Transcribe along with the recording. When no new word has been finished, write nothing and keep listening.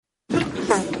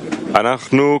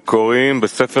אנחנו קוראים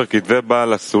בספר כתבי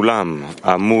בעל הסולם,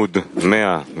 עמוד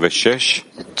 106.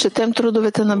 Четем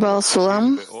трудовете на Баал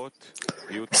Сулам,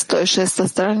 106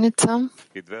 страница.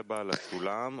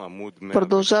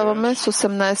 Продължаваме с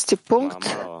 18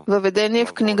 пункт. Въведение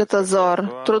в книгата Зоар.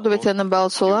 Трудовете на Баал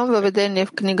Сулам, въведение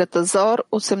в книгата Зоар,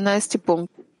 18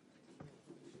 пункт.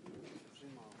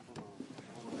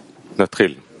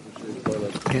 נתחיל.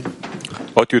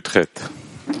 אות י"ח.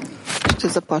 Ще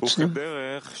започнем.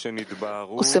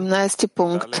 18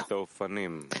 пункт.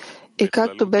 И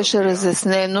както беше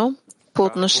разяснено по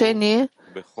отношение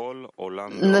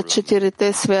на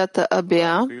четирите свята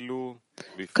Абия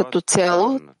като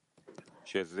цяло,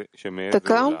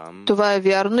 така това е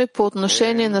вярно и по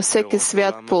отношение на всеки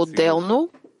свят по-отделно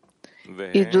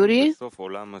и дори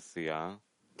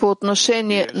по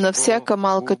отношение на всяка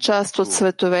малка част от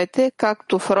световете,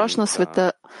 както в Рош на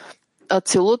света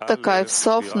Ацилут, така и в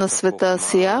Сов на света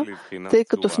Асия, тъй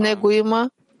като в него има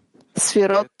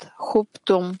Сфирот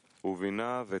Хуптум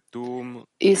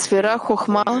и Сфира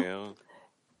Хохма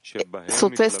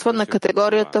съответства на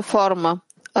категорията форма,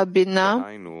 а Бина,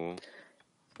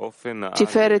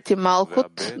 Тиферет и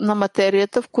Малхут на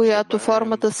материята, в която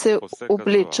формата се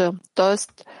облича.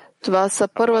 Тоест, това са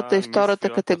първата и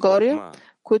втората категория,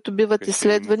 които биват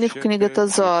изследвани в книгата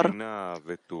Зоар.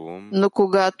 Но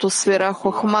когато Сфира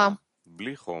Хохма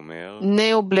не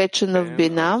е облечена в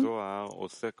Бина,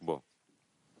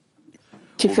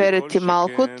 Тиферет и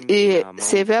Малхут и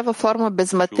се явява форма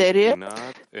без материя,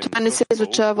 това не се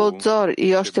изучава от Зор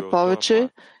и още повече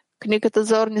книгата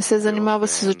Зор не се занимава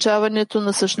с изучаването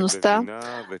на същността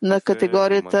на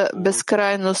категорията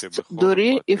безкрайност,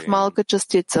 дори и в малка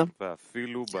частица.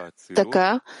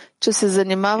 Така, че се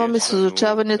занимаваме с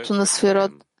изучаването на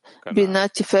Сфирот, Бина,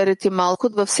 Тиферет и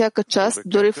Малхут във всяка част,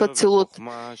 дори в Ацилут.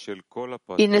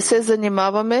 И не се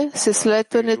занимаваме с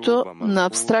изследването на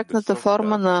абстрактната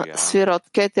форма на Сфирот,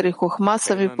 Кетер и Хохма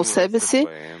сами по себе си,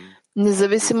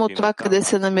 независимо от това къде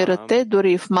се намират те,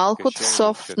 дори и в Малхут, в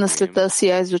Сов на света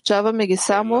Асия. Изучаваме ги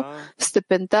само в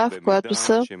степента, в която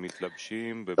са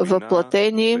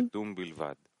въплатени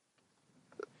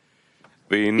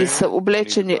и са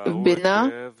облечени в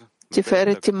Бина,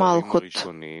 Тиферет и Малхут.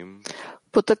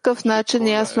 По такъв начин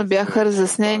ясно бяха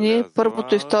разяснени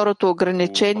първото и второто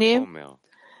ограничение.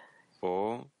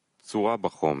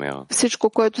 Всичко,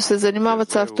 което се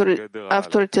занимават с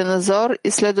авторите на Зор,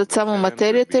 изследват само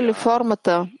материята или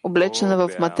формата, облечена в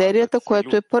материята,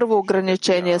 което е първо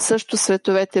ограничение. Също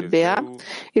световете Беа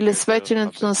или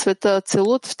светенето на света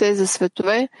Ацилут в тези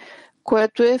светове,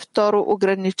 което е второ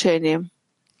ограничение.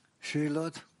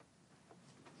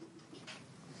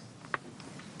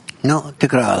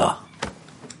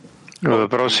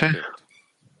 Въпроси?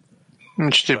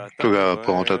 Ще тогава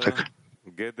по-нататък.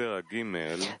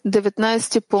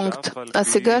 19 пункт. А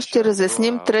сега ще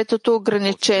разясним третото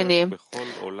ограничение.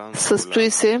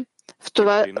 Състои се в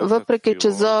това, въпреки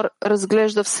че Зор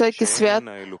разглежда всеки свят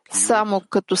само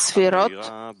като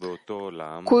сфирот,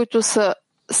 които са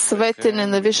светене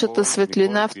на висшата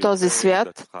светлина в този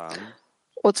свят,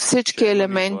 от всички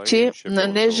елементи на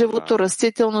неживото,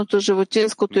 растителното,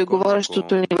 животинското и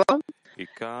говорещото ниво,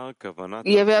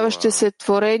 явяващи се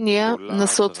творения на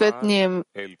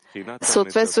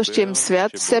съответстващия им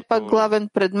свят, все пак главен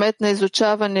предмет на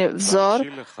изучаване в Зор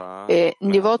е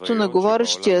нивото на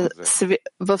говорещия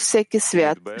във всеки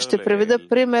свят. Ще приведа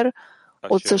пример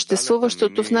от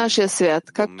съществуващото в нашия свят.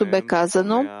 Както бе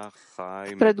казано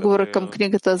в предговора към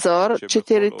книгата Зор,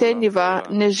 четирите нива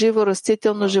неживо,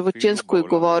 растително, животинско и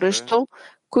говорещо,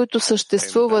 които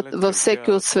съществуват във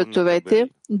всеки от световете,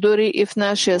 дори и в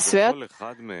нашия свят,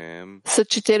 са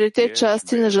четирите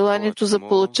части на желанието за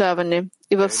получаване.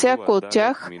 И във всяко от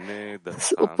тях,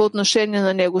 по отношение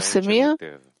на него самия,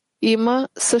 има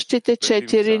същите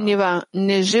четири нива –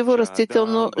 неживо,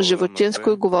 растително,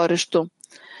 животинско и говорещо.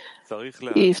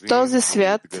 И в този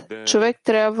свят човек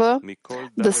трябва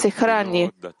да се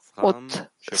храни от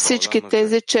всички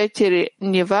тези четири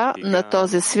нива на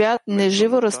този свят,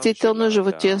 неживо, растително,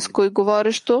 животинско и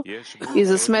говорещо, и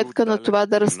за сметка на това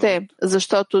да расте,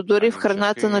 защото дори в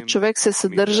храната на човек се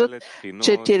съдържат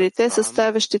четирите,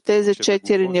 съставящи тези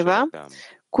четири нива,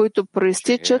 които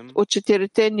проистичат от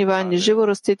четирите нива неживо,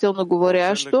 растително,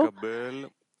 говорящо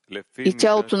и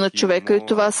тялото на човека. И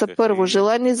това са първо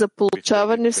желание за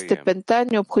получаване в степента,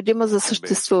 необходима за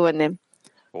съществуване.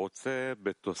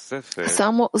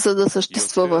 Само за да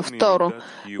съществува. Второ,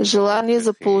 желание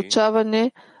за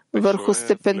получаване върху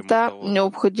степента,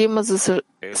 необходима за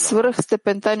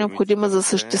свръхстепента, необходима за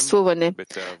съществуване.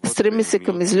 Стреми се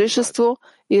към излишество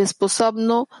и е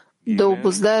способно да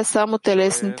обуздае само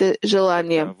телесните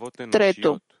желания.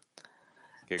 Трето,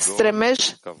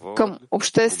 стремеж към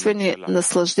обществени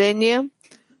наслаждения,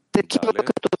 такива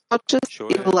като почест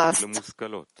и власт.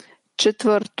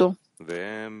 Четвърто,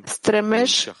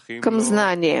 стремеж към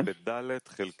знание.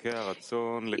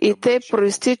 И те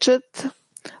проистичат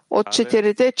от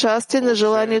четирите части на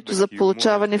желанието за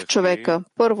получаване в човека.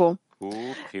 Първо,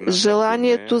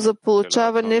 желанието за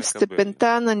получаване в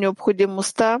степента на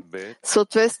необходимостта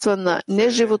съответства на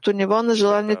неживото ниво на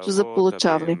желанието за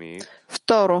получаване.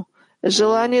 Второ,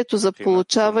 желанието за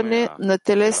получаване на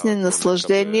телесни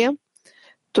наслаждения.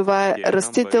 Това е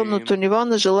растителното ниво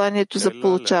на желанието за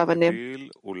получаване.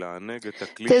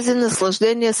 Тези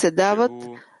наслаждения се дават,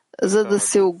 за да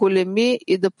се оголеми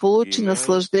и да получи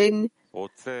наслаждение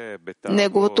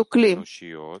неговото кли,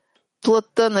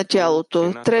 плътта на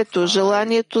тялото. Трето,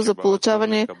 желанието за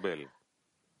получаване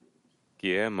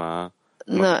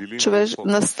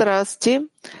на страсти.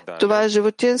 Това е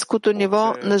животинското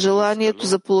ниво на желанието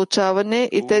за получаване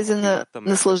и тези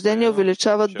наслаждения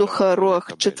увеличават духа руах.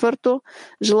 Четвърто,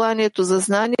 желанието за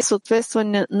знание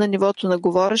съответства на нивото на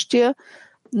говорещия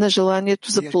на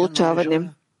желанието за получаване.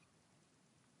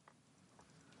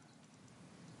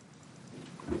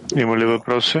 Има ли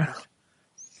въпроси?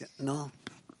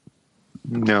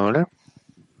 Няма ли?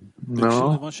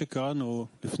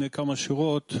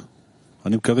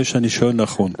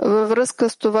 Във връзка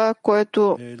с това,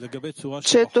 което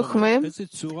четохме,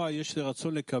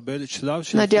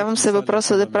 надявам се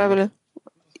въпросът да е правилен.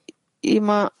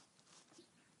 Има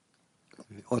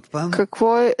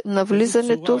какво е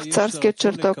навлизането в царския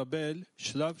чертог?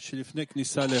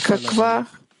 Каква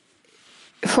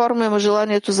форма има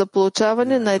желанието за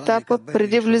получаване на етапа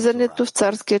преди влизането в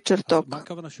царския чертог?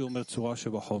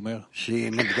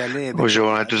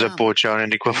 Желанието за получаване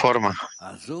никаква форма.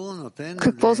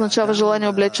 Какво означава желание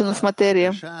облечено в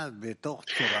материя?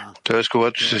 Тоест,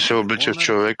 когато се облича в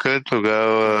човека,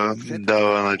 тогава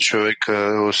дава на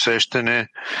човека усещане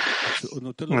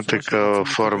на такава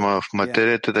форма в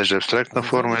материята, даже абстрактна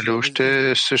форма или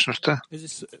още същността.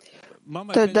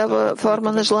 Той дава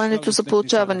форма на желанието за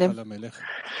получаване.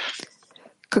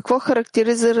 Какво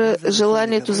характеризира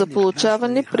желанието за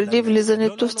получаване преди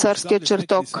влизането в царския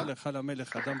чертог?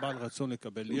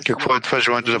 Какво е това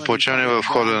желанието за получаване в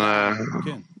хода на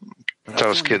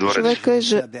царския дворец? Човека е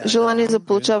желание за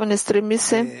получаване, стреми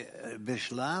се.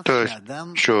 Тоест,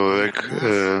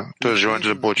 желанието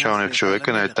за получаване в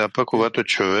човека на етапа, когато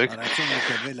човек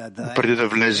преди да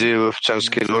влезе в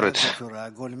царския дворец.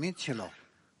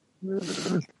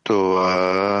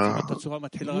 Това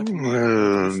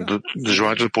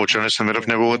желанието за получаване се намира в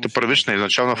неговата първична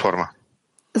изначална форма.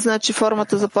 Значи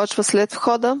формата започва след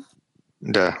входа?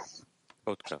 Да.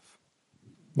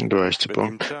 20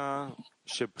 пункт.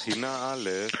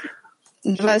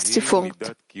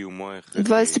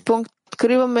 20 пункт.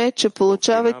 Откриваме, че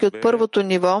получавайки от първото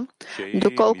ниво,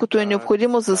 доколкото е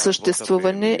необходимо за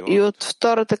съществуване, и от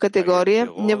втората категория,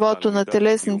 нивото на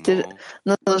телесните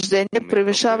наслаждения,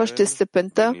 превишаващи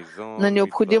степента на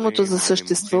необходимото за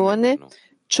съществуване,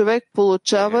 човек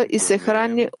получава и се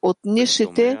храни от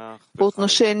нишите по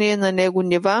отношение на него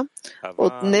нива,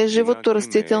 от неживото,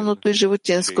 растителното и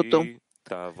животинското.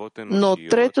 Но от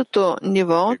третото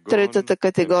ниво, третата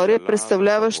категория,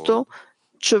 представляващо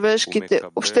човешките,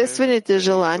 обществените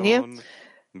желания,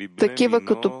 такива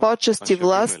като почест и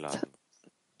власт,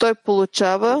 той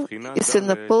получава и се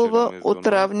напълва от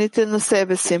равните на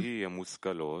себе си.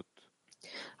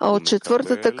 А от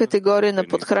четвъртата категория на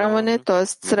подхранване, т.е.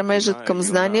 стремежът към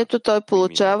знанието, той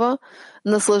получава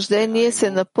наслаждение,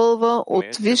 се напълва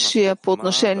от висшия по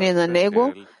отношение на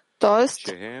него, т.е.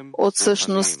 от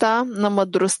същността на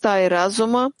мъдростта и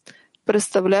разума,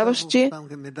 представляващи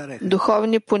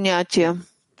духовни понятия.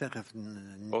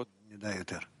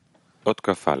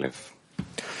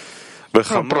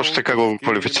 Просто така го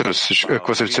класифицира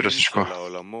всичко.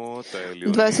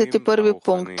 21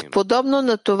 пункт. Подобно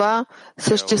на това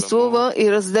съществува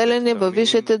и разделяне във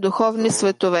висшите духовни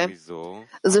светове,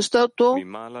 защото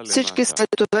всички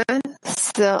светове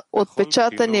са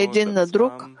отпечатани един на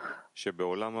друг,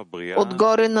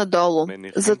 отгоре надолу.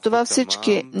 Затова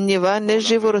всички нива,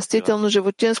 неживо, растително,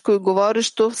 животинско и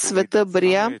говорещо в света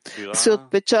Брия, се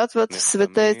отпечатват в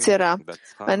света Ецера,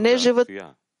 а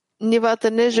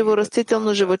нивата неживо,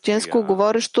 растително, животинско,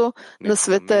 говорещо на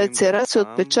света Ецера се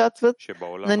отпечатват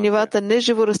на нивата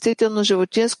неживо, растително,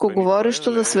 животинско,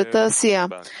 говорещо на света Асия.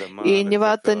 И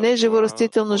нивата неживо,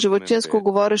 растително, животинско,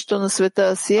 говорещо на света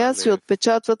Асия се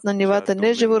отпечатват на нивата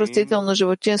неживо, растително,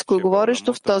 животинско и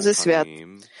говорещо в този свят.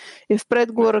 И в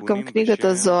предговора към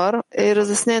книгата Зоар е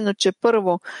разяснено, че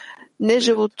първо,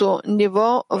 неживото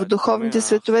ниво в духовните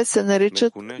светове се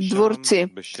наричат дворци.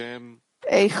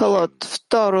 ейхалот.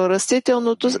 Второ,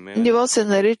 растителното ниво се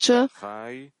нарича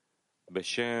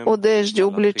одежди,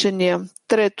 обличания.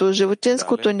 Трето,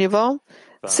 животинското ниво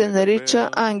се нарича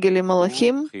ангели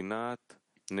Малахим.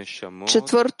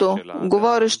 Четвърто,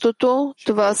 говорещото,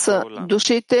 това са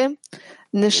душите,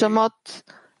 нешамот,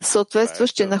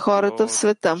 съответстващи на хората в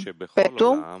света.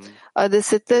 Пето, а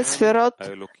 10 сферот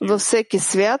във всеки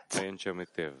свят,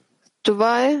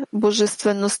 това е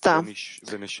божествеността,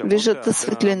 виждата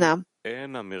светлина.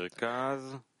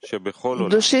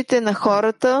 Душите на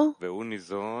хората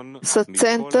са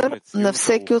център на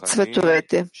всеки от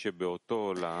световете.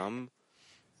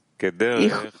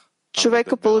 И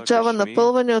човека получава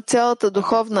напълване от цялата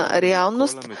духовна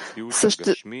реалност,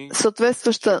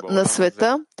 съответстваща на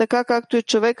света, така както и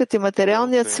човекът и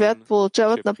материалният свят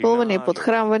получават напълване и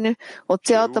подхранване от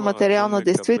цялата материална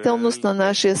действителност на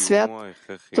нашия свят.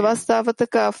 Това става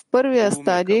така в първия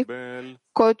стадий,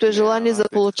 който е желание за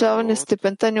получаване в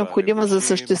степента необходима за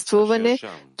съществуване.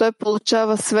 Той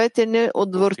получава светене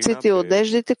от дворците и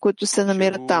одеждите, които се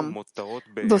намират там.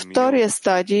 Във втория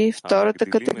стадий, втората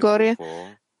категория,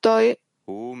 той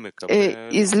е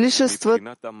излишествът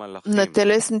на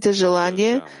телесните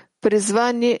желания,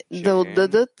 призвани да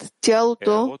отдадат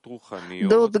тялото,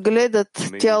 да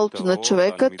отгледат тялото на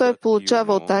човека. Той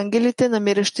получава от ангелите,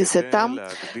 намиращи се там,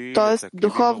 т.е.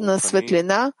 духовна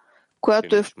светлина,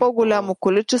 която е в по-голямо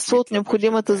количество от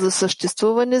необходимата за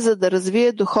съществуване, за да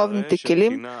развие духовните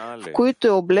килим, в които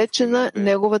е облечена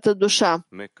неговата душа.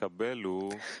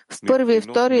 В първи и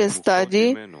втория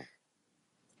стадий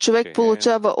човек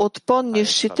получава от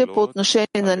по-низшите по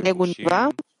отношение на него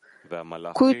нива,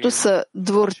 които са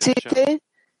дворците,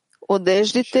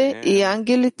 одеждите и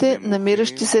ангелите,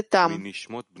 намиращи се там.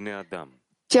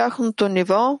 Тяхното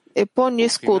ниво е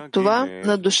по-ниско от това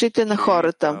на душите на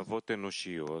хората.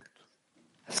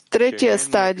 В третия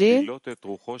стадий,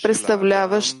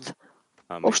 представляващ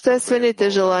обществените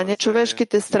желания,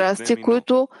 човешките страсти,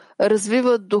 които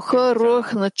развиват духа,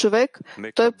 рух на човек,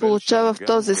 той получава в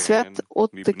този свят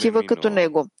от такива като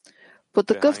него. По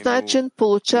такъв начин,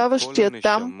 получаващият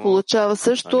там получава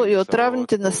също и от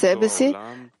равните на себе си,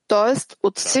 т.е.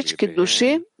 от всички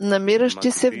души,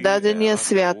 намиращи се в дадения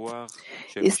свят.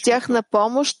 И с тяхна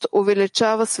помощ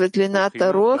увеличава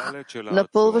светлината рух,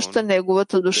 напълваща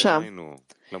неговата душа.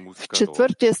 В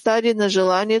четвъртия стадий на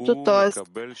желанието, т.е.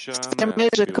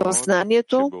 стремежа към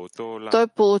знанието, той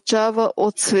получава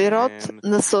от свирот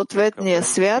на съответния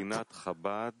свят,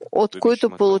 от които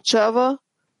получава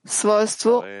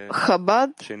свойство хабад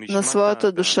на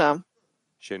своята душа.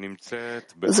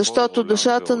 Защото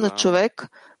душата на човек,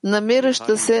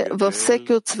 намираща се във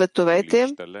всеки от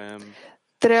световете,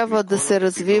 трябва да се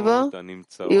развива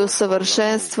и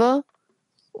усъвършенства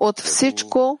от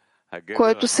всичко,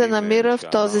 което се намира в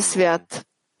този свят.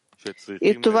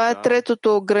 И това е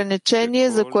третото ограничение,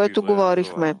 за което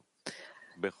говорихме.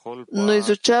 Но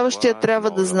изучаващия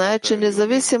трябва да знае, че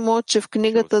независимо, че в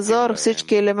книгата Зор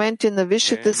всички елементи на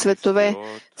висшите светове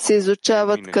се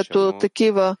изучават като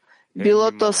такива,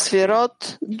 било то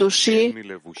сфирот, души,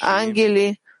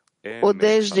 ангели,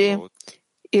 одежди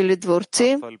или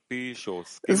дворци,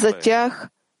 за тях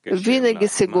винаги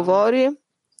се говори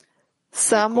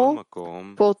само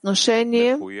по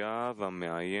отношение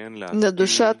на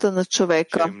душата на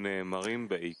човека,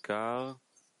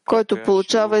 който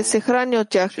получава и се храни от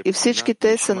тях, и всички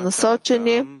те са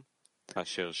насочени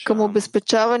към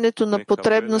обезпечаването на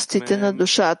потребностите на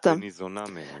душата.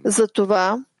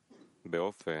 Затова,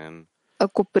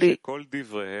 ако при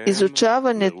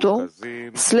изучаването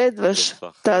следваш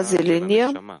тази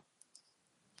линия,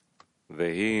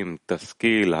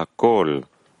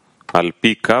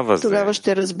 тогава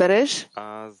ще разбереш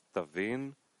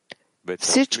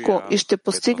всичко и ще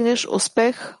постигнеш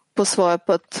успех по своя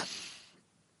път.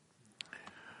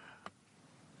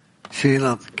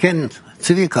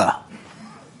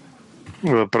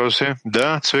 Въпроси?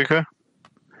 Да, Цвика.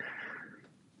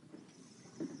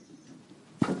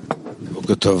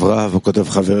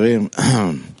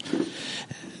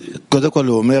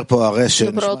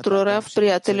 Добро утро, Рав,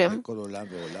 приятели.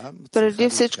 Преди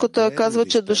всичко той казва,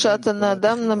 че душата на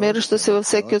Адам, намираща се във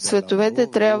всеки от световете,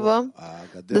 трябва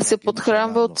да се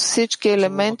подхранва от всички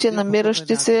елементи,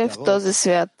 намиращи се в този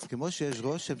свят.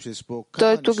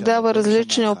 Той тук дава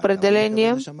различни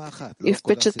определения и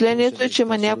впечатлението е, че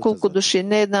има няколко души,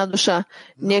 не една душа.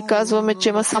 Ние казваме, че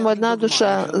има само една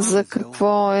душа. За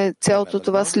какво е цялото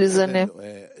това слизане?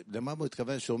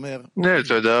 Не,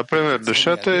 той дава пример.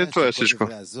 Душата и това е всичко.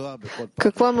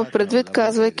 Какво има предвид,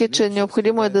 казвайки, че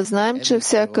необходимо е да знаем, че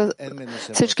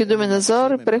всички думи на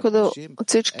Зор и прехода от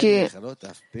всички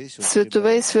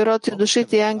светове и сфероти,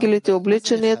 душите и ангелите,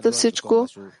 обличанията, всичко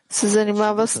се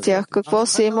занимава с тях. Какво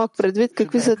се има предвид,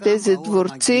 какви са тези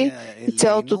дворци и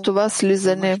цялото това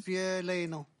слизане?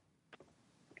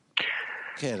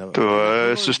 Това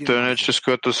е състояние, чрез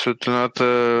което светлината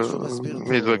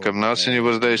идва към нас и ни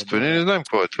въздейства. Ние не знаем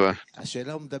какво е това.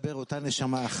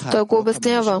 Той го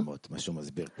обяснява.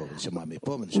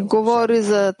 Говори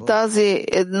за тази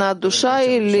една душа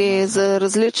или за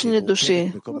различни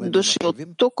души? Души от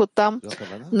тук, от там.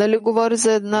 Нали говори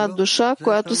за една душа,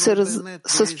 която се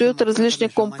състои от различни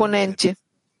компоненти?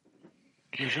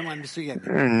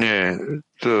 Не,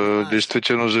 то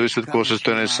действително зависи от какво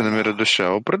състояние се намира душа.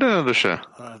 Определена душа.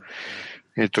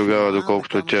 И тогава,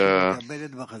 доколкото тя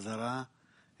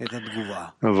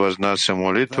възнася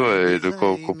молитва и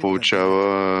доколко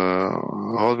получава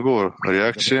отговор,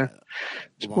 реакция,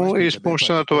 и с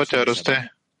помощта на това тя расте.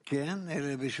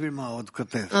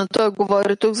 Той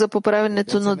говори тук за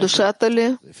поправенето на душата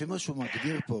ли?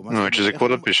 Но че за какво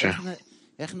да пише?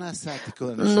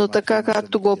 Но така,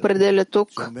 както го определя тук,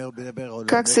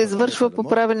 как се извършва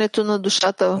поправенето на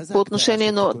душата по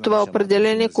отношение на това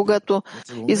определение, когато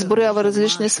изброява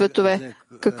различни светове?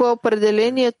 Какво е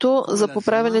определението за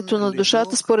поправенето на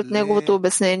душата според неговото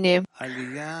обяснение?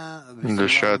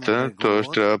 Душата, т.е.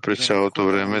 трябва през цялото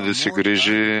време да се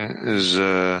грижи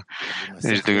за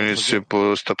издигане се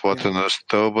по стъплата на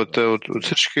стълбата от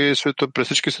всички светове, през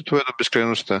всички светове до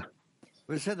безкрайността.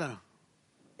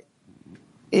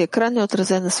 И екран е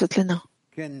отразен на светлина.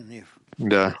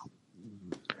 Да.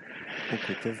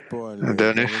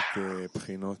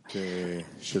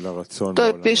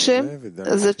 Той пише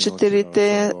за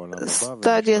 4-те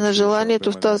стадии на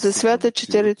желанието в този свят и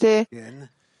 4-те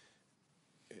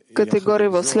категории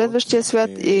в следващия свят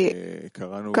и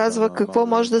казва какво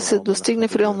може да се достигне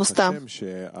в реалността.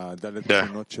 Да.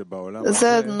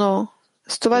 Заедно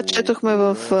с това четохме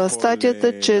в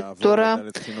статията, че Тора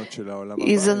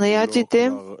и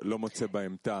занаятите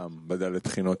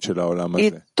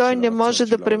и той не може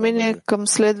да премине към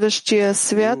следващия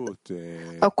свят,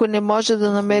 ако не може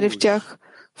да намери в тях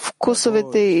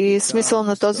вкусовете и смисъл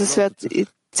на този свят и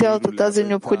цялата тази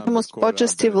необходимост,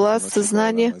 почести, власт,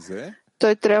 съзнание.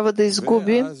 Той трябва да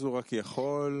изгуби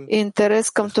интерес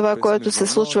към това, което се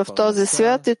случва в този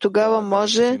свят и тогава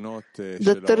може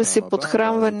да търси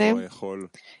подхранване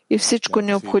и всичко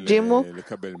необходимо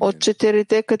от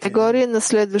 4-те категории на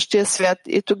следващия свят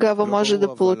и тогава може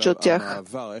да получи от тях.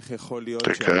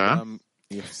 Така.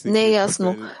 Не е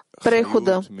ясно.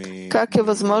 Прехода. Как е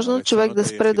възможно човек да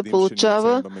спре да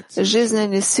получава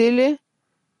жизнени сили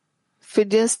в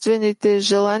единствените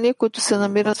желания, които се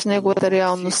намират в неговата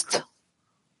реалност?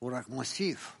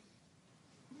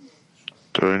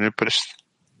 Той не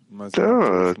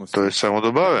той само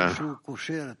добавя.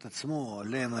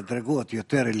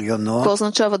 Какво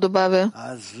означава добавя?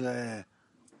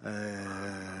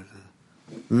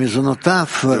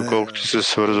 Доколкото се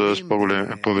свързва с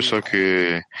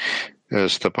по-високи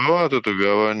стъпала, то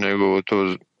тогава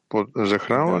неговото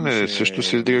захранване също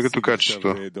се издига като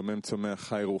качество.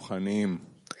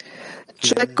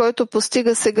 Човек, който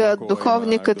постига сега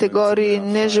духовни категории,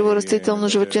 неживорастително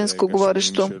животинско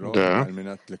говорещо. Да.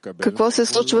 Какво се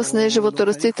случва с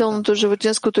неживорастителното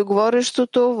животинското и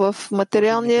говорещото в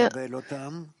материалния?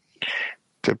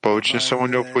 Те повече не са му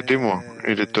необходимо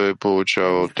или той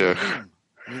получава от тях.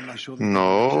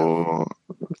 Но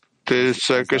те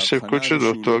сякаш се включат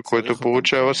в това, което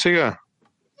получава сега.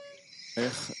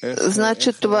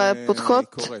 Значи това е подход,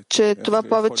 че това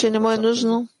повече не му е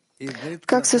нужно?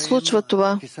 Как се случва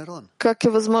това? Как е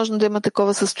възможно да има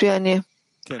такова състояние?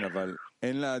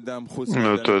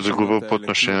 Но той загубва по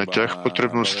отношение на тях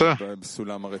потребността.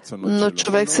 Но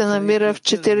човек се намира в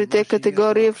 4-те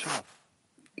категории в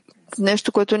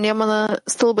нещо, което няма на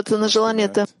стълбата на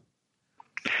желанията.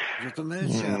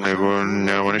 Него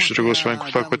няма нищо друго, освен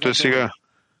това, което е сега.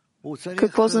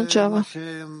 Какво означава?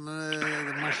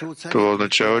 Това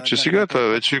означава, че сега това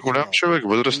вече е голям човек,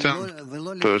 възрастен.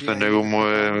 Тоест на него му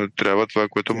трябва това,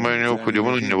 което му е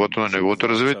необходимо на нивото на неговото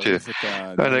развитие.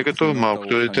 А не като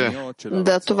малкото дете.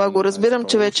 Да, това го разбирам,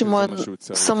 че вече му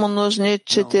са му нужни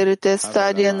 4-те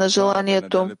стадия на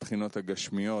желанието.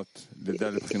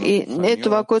 И не е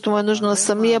това, което му е нужно на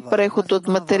самия преход от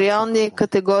материални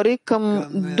категории към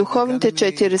духовните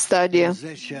 4 стадия.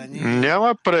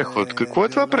 Няма преход. Какво е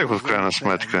това преход в крайна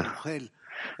сметка?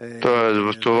 Тоест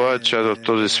в това, че в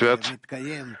този свят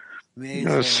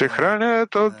се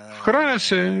храня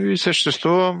се и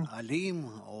съществува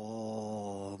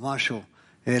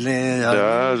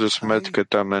Да, за сметка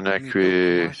там на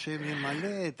някакви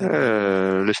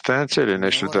листаница или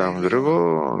нещо там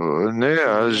друго. Не,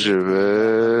 аз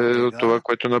живея от това,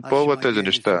 което напълва тези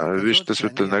неща. Вижте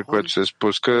светлина, която се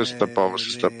спуска стъпало с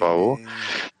стъпало,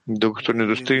 докато не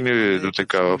достигне до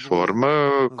такава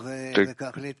форма,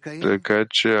 така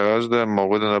че аз да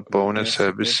мога да напълня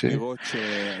себе си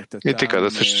и така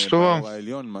да съществувам.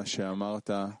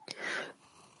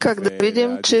 Как да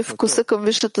видим, че вкуса към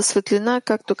висшата светлина,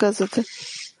 както казвате,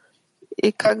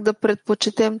 и как да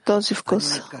предпочетем този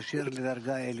вкус?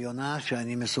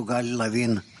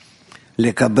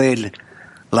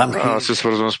 Аз се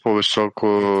свързвам с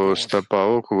по-високо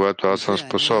стъпало, когато аз съм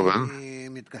способен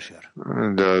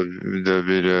да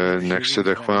видя, някакси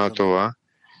да хвана това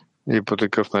и по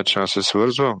такъв начин аз се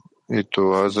свързвам. И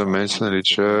това за мен се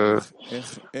нарича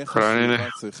хранене.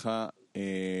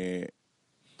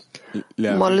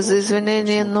 Моля за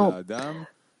извинение, но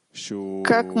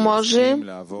как може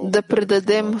да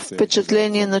предадем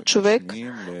впечатление на човек,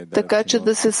 така че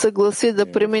да се съгласи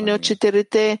да премине от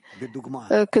 4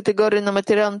 категории на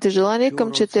материалните желания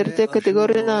към 4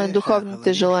 категории на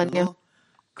духовните желания?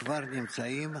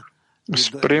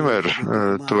 С пример,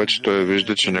 това, че той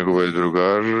вижда, че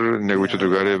неговите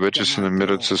другари вече се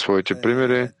намират със своите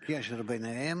примери,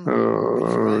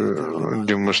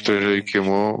 демонстрирайки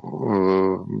му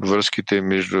връзките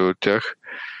между тях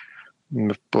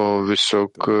в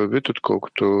по-висок вид,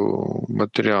 отколкото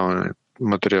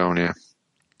материалния.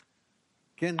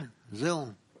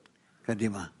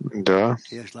 Да,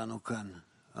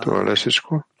 това е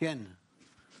всичко.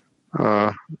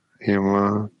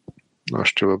 Има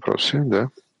още въпроси, да.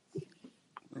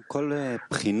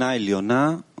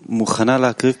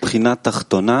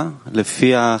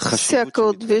 Всеки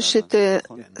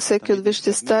от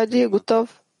висшите стадии е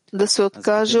готов да се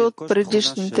откаже от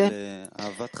предишните.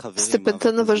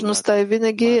 Степента на важността е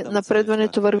винаги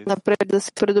напредването върви напред, да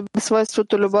се придобие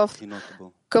свойството любов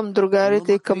към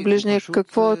другарите и към ближния.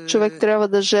 Какво човек трябва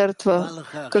да жертва?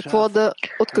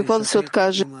 От какво да се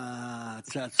откаже?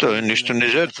 Той нищо не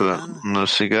жертва, но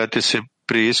сега ти си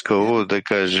приискал, да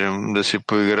кажем, да си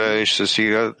поиграеш с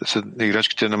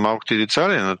играчките на малките деца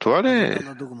ли? Но това ли е?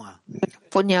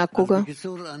 Понякога.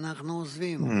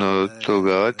 Но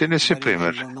тогава ти не си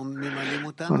пример.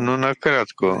 Но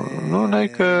накратко. Но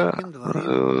нека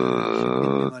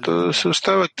се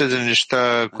остават тези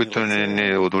неща, които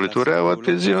не удовлетворяват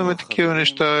и взимаме такива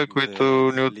неща, които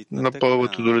ни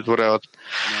напълват, удовлетворяват.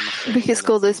 Бих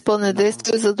искал да изпълня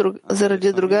действие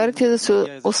заради другарите и да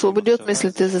се освободи от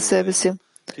мислите за себе си.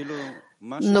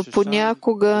 Но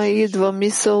понякога идва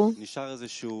мисъл,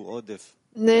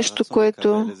 нещо,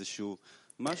 което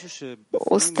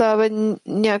оставя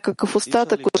някакъв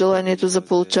остатък от желанието за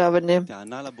получаване.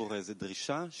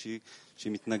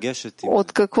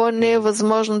 От какво не е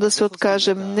възможно да се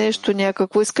откажем? Нещо,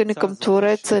 някакво искане към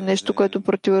Твореца, нещо, което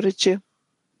противоречи.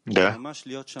 Да.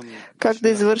 Как да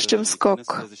извършим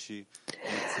скок?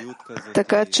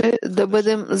 Така че да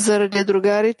бъдем заради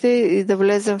другарите и да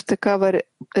влезем в такава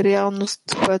реалност,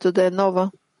 която да е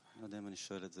нова.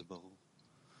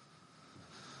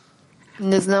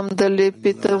 Не знам дали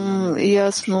питам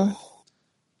ясно.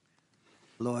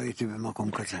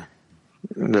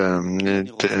 Да, не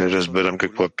разбирам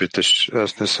какво питаш.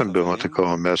 Аз не съм бил на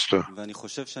такова място.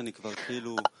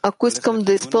 Ако искам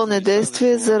да изпълня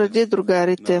действие заради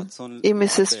другарите и ми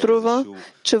се струва,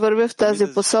 че вървя в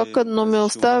тази посока, но ми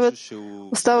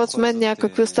остават с мен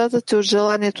някакви остатъци от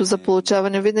желанието за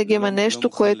получаване. Винаги има нещо,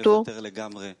 което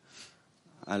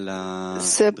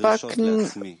все пак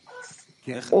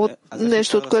от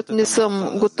нещо, от което не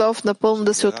съм готов напълно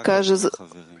да се откажа.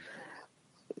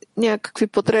 Някакви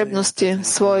потребности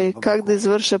свои, как да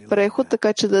извърша преход,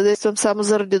 така че да действам само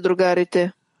заради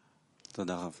другарите.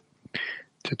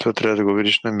 Ти това трябва да го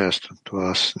видиш на място. Това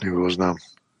аз не го знам.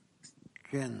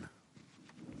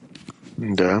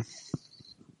 Да.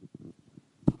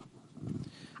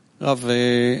 רב,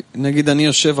 נגיד אני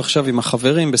יושב עכשיו עם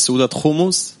החברים בסעודת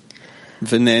חומוס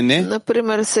ונהנה.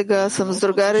 Например, сега съм с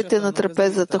другарите на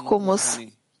трапезата хумус.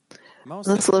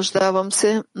 Наслаждавам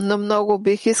се, но много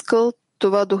бих искал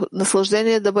това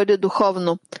наслаждение да бъде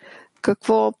духовно.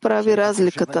 Какво прави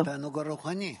разликата?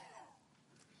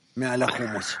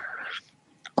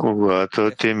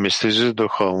 Когато ти мислиш за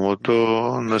духовното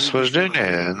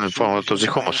наслаждение на този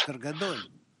хумус.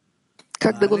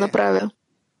 Как да го направя?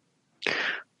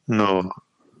 Но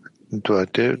Това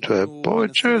е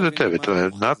повече за тебе. Това е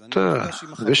над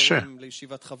висше.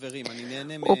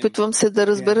 Опитвам се да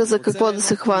разбера за какво да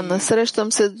се хвана.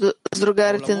 Срещам се с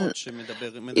другарите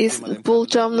и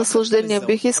получавам наслаждение.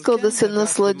 Бих искал да се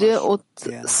насладя от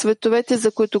световете,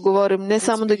 за които говорим. Не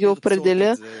само да ги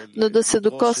определя, но да се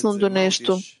докоснам до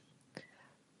нещо.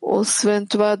 Освен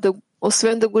това,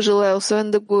 освен да го желая,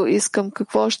 освен да го искам,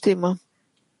 какво ще има?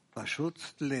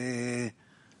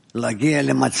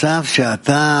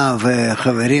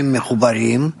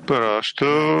 Просто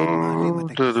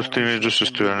да достигнеш до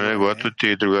състояние, когато ти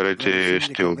и другарите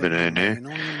сте обединени,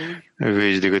 вие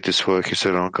издигате своя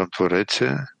хисарон към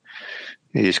Твореца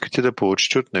и искате да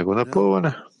получите от него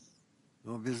напълване.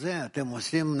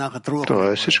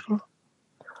 Това е всичко.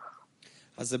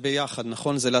 С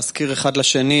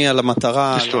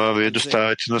това вие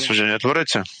доставяте наслаждение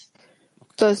Твореца.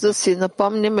 Тоест да си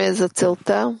напомняме за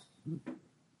целта.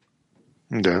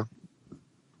 Да.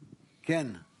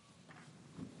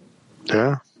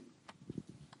 Да.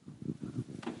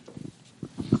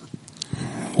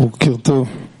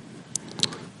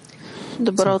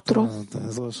 Добро утро.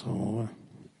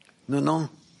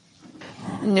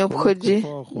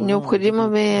 Необходима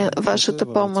ми е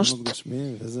вашата помощ.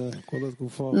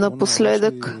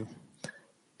 Напоследък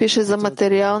пише за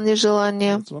материални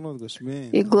желания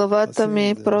и главата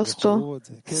ми просто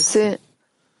се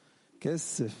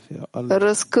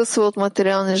разкъсва от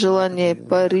материални желания.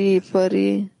 Пари.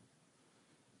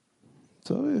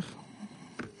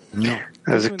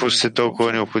 За какво са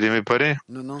толкова необходими пари?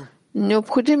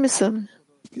 Необходими са.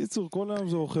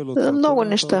 Много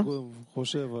неща.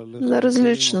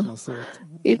 Различно.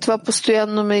 И това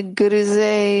постоянно ме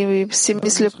гризе и си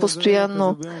мисля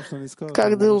постоянно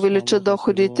как да увелича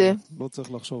доходите.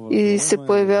 И се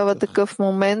появява такъв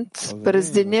момент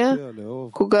през деня,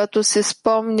 когато се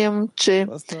спомням, че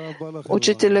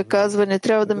учителя казва, не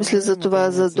трябва да мисля за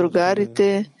това, за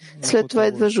другарите. След това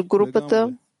идваш в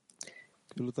групата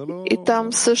и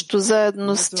там също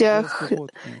заедно с тях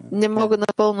не мога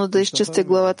напълно да изчистя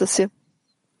главата си.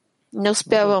 Не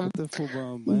успявам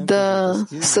да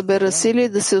събера сили и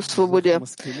да се освободя.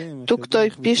 Тук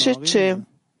той пише, че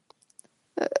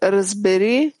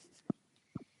разбери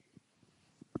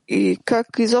и как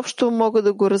изобщо мога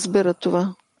да го разбера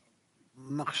това.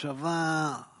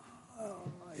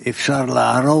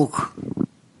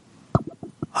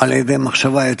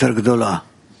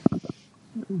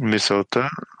 Мисълта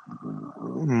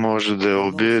може да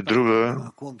убие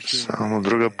само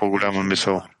друга по-голяма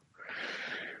мисъл,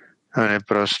 а не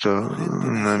просто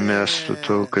на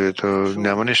мястото, където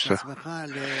няма нищо.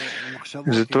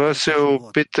 Затова се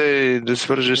опитай да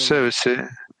свържеш себе си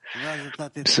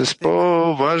с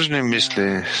по-важни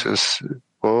мисли, с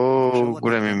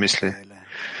по-големи мисли.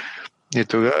 И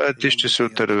тогава ти ще се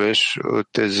отървеш от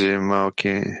тези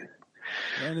малки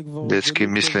детски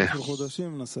мисли.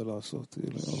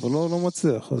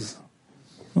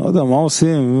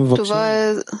 Това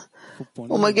е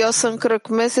омагиосен кръг.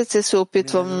 Месеци се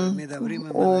опитвам.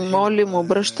 Молим,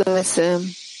 обръщаме се.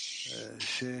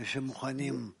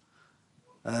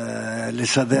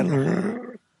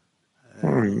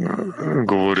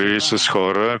 Говори с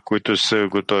хора, които са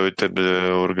готови те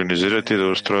да организират и да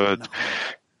устроят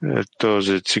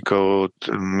този цикъл от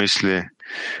мисли,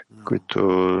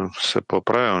 които са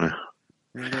по-правилни.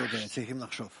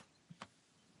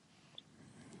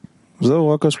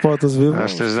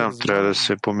 Аз не знам, трябва да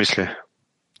се помисли.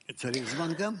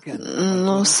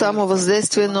 Но само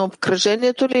въздействие на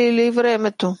обкръжението ли или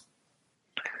времето?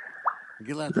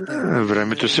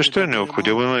 Времето също е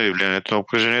необходимо, но и влиянието на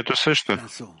обкръжението също.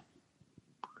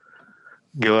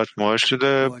 Гилат, можеш ли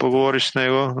да поговориш с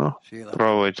него?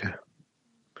 Пробвайте.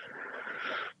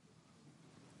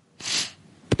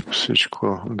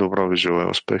 Всичко добро ви желая,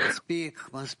 успех.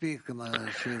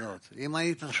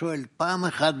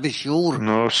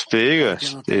 Но стига.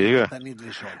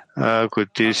 Ако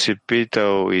ти си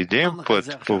питал един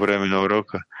път по време на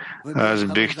урока, аз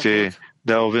бих ти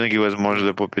дал винаги възможност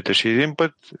да попиташ един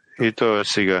път и то е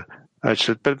сега. А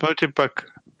след 5 минути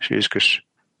пак ще искаш.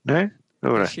 Не?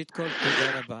 Добре.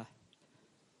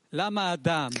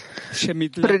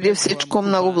 Преди всичко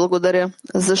много благодаря.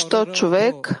 Защо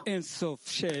човек,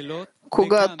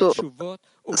 когато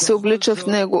се облича в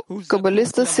него,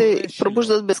 кабалиста се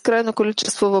пробуждат безкрайно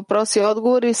количество въпроси и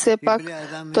отговори и все пак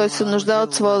той се нуждае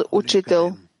от своя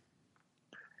учител.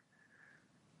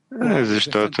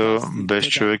 Защото без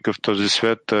човека в този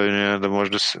свят той няма да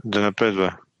може да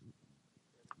напредва.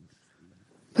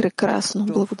 Прекрасно,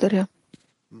 благодаря.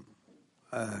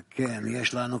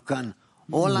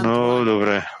 Но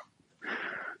добре.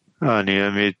 Ние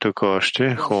ми тук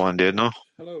още. Холандия едно.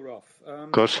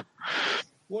 Кос.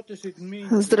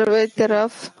 Здравейте,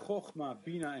 Рав.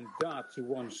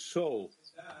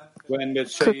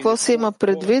 Какво се има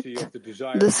предвид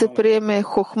да се приеме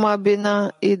хохма,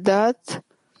 бина и дат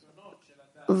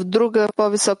в друга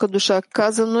по-висока душа?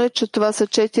 Казано е, че това са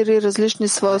 4 различни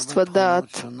свойства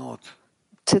дат.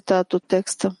 Цитат от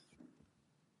текста.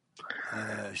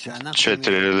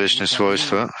 4 различни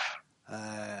свойства.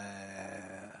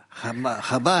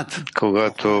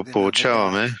 Когато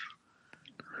получаваме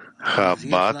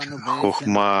Хабат,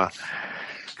 Хохма,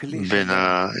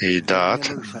 Бина и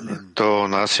Дат, то у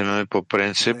нас имаме по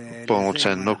принцип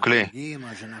пълноценно кли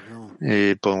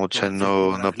и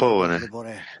пълноценно напълване.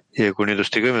 И ако ни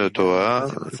достигаме до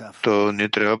това, то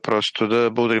ни трябва просто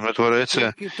да благодарим на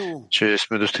Твореца, че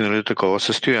сме достигнали до такова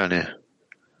състояние.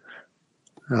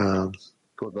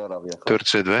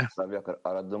 Турция 2.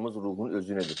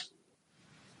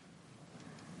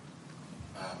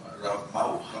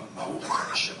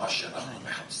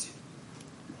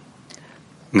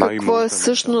 Какво е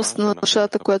същност на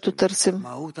душата, която търсим?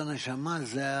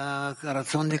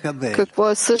 Какво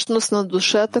е същност на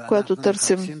душата, която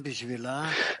търсим?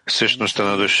 Същността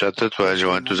на душата, това е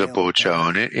желанието за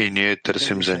получаване и ние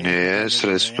търсим за нея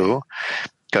средство,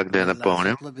 как да я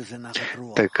напълним,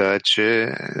 така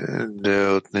че да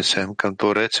я отнесем към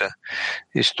Твореца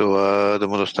и с това да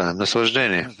му достанем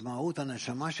наслаждение.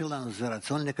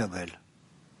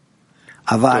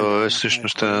 Това е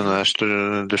същността на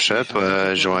нашата душа, това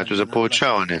е желанието за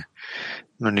получаване.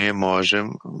 Но ние можем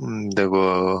да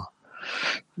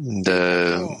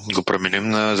го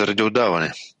променим заради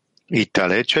отдаване.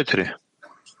 Италия 4.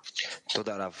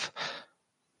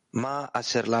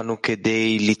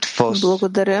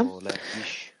 Благодаря.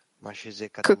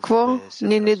 Какво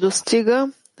ни достига,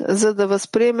 за да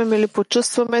възприемем или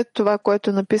почувстваме това, което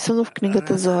е написано в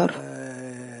книгата Зоар?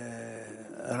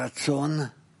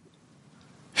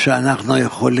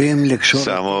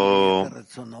 Само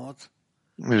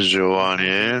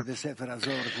желание,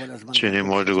 че не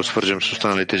може да го свържем с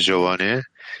останалите желания.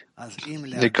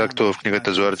 И както в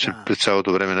книгата Зоар, че през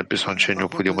цялото време е написано, че е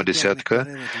необходима десятка,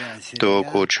 то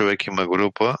около човек има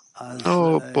група,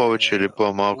 но повече или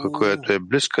по-малка, която е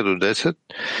близка до 10,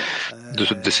 до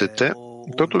 10,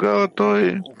 то тогава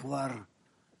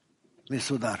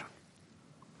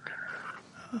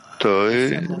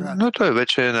но той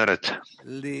вече е наред.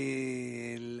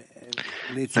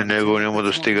 На него не му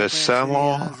достига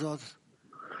само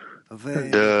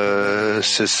да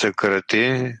се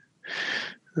съкрати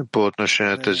по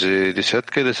отношение на тази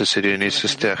десятка и да се съедини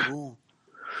с тях.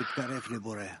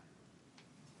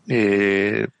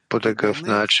 И по такъв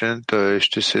начин той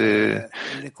ще се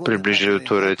приближи до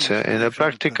Твореца. И на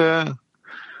практика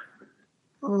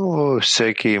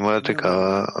всеки има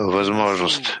такава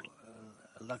възможност.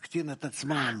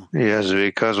 И аз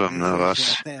ви казвам на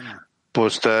вас,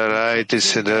 постарайте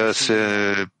се да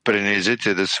се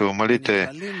принизите, да се умалите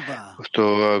в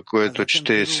това, което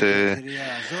сте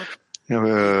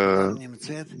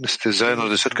заедно с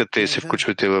десятката и се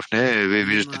включвате в нея. Вие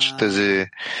виждате, че тази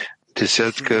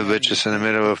десятка вече се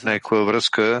намира в някаква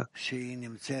връзка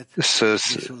с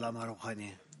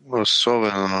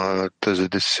особено тази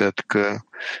десятка,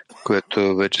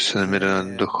 която вече се намира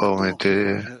на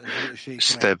духовните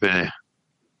степени.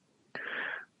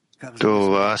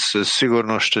 Това със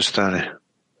сигурност ще стане.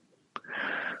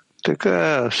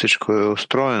 Така всичко е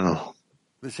устроено.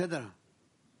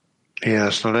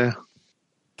 Ясно ли?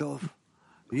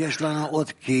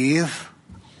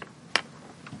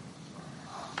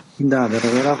 Да,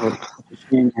 разбирам.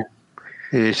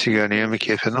 И сега ние имаме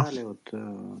Киев 1.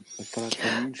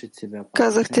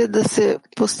 Казахте да се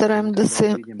постараем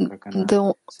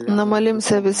да намалим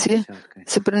себе си,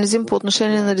 се принизим по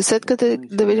отношение на десетката и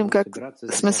да видим как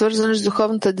сме свързани с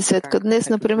духовната десетка. Днес,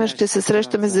 например, ще се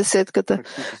срещаме с десетката.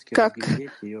 Как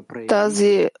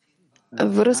тази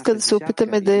връзка да се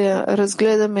опитаме да я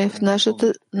разгледаме в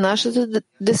нашата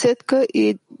десетка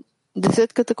и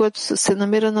десетката, която се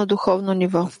намира на духовно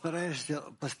ниво.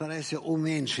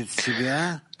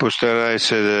 Постарай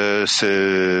се да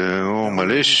се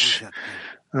умалиш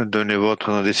до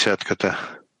нивото на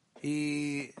десятката.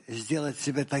 И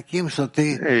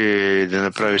да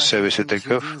направиш себе си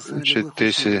такъв, че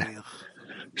ти си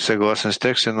съгласен с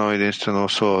текст, едно единствено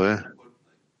условие.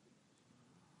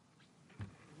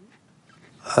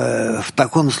 В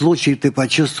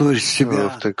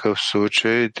такъв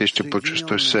случай ти ще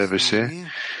почувстваш себе си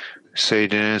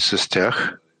съединен с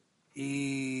тях.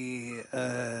 И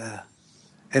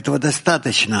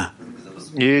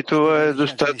това е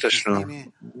достатъчно,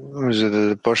 за да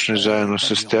започнеш заедно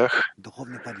с тях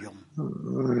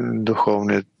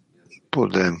духовният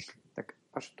подем.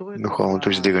 духовното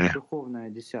издигане.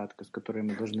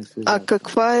 А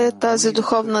каква е тази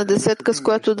духовна десетка, с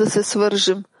която да се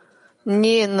свържем?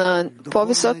 Ние на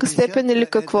по-висока степен или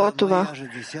какво е това?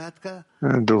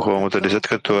 Духовната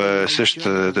десетка, това е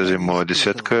същата тази моя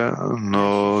десетка,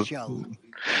 но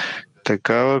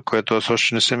такава, която аз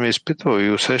още не съм изпитвал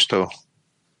и усещал.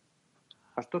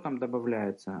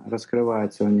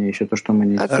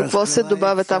 А какво се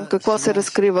добавя там? Какво се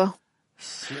разкрива?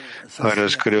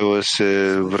 Разкрива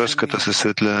се връзката с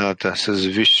светлината, с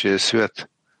висшия свят.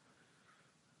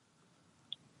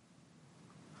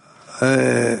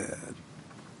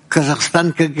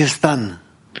 Казахстан, Киргизстан.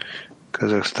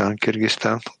 Казахстан,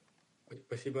 Киргизстан.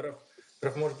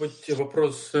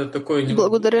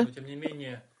 Благодаря.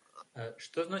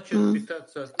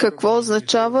 Какво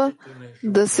означава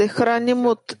да се храним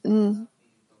от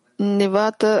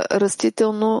нивата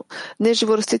растително,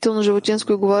 неживо растително,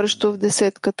 животинско и говорещо в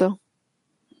десетката?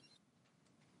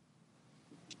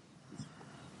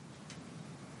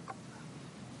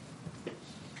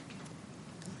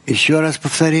 Еще раз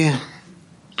повтори.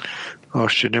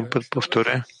 Още един път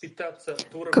повторя.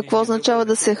 Какво означава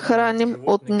да се храним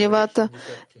от нивата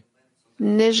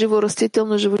неживо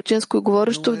растително, животинско и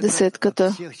говорещо в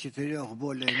десетката?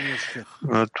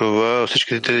 Но това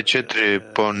всичките тези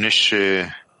 4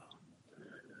 по-нисши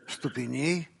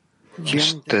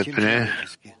степени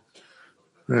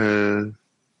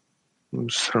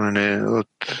сравнение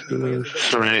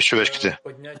с човешките.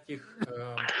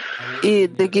 И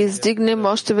да ги издигнем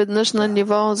още веднъж на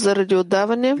ниво заради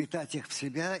отдаване?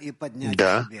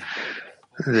 Да.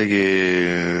 Да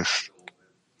ги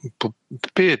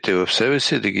пиете в себе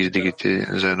си, да ги издигите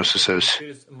заедно със себе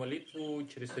си.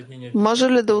 Може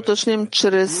ли да уточним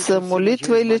чрез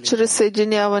молитва или чрез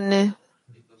съединяване?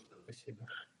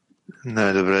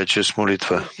 Най-добре е чрез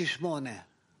молитва.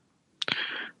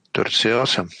 Турция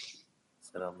 8.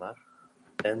 Selamlar.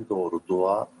 En doğru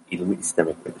dua ilmi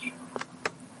istemek midir?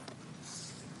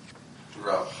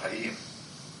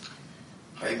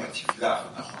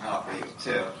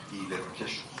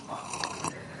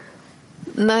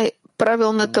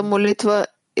 Най-правилната молитва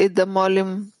е да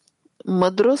молим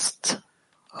мъдрост,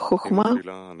 хохма.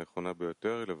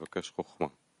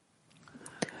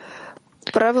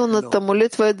 Правилната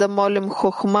молитва е да молим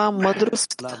хохма,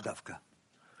 мъдрост.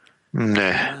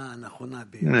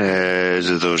 Не е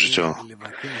задължително.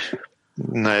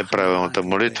 Най-правилната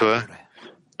молитва,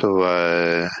 това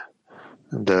е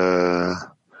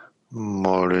да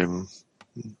молим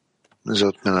за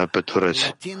отмяна пред Творец.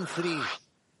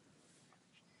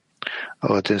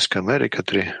 Латинска Америка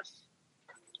 3.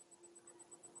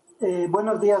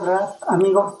 Buenos días, Raf,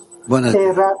 amigos.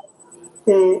 Raf,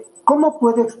 ¿cómo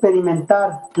puedo experimentar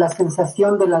la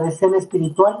sensación de la decena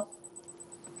espiritual?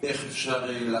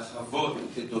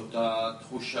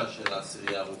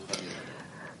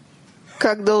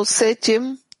 Как да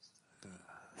усетим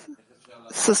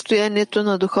състоянието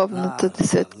на духовната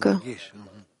десетка?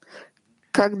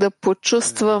 Как да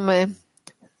почувстваме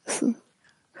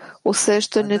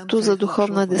усещането за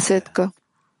духовна десетка?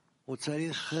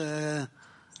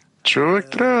 Човек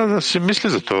трябва да си мисли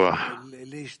за това.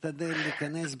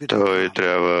 Той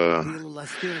трябва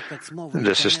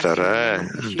да се старае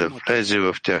да влезе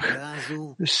в тях.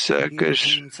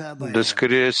 Сякаш да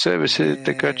скрие себе си,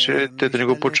 така че те да не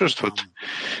го почувстват.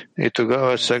 И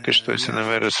тогава сякаш той се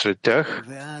намира сред тях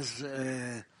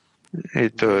и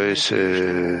той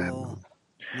се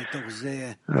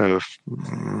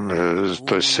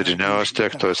съединява с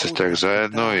тях, той е с тях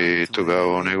заедно и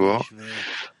тогава у него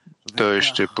той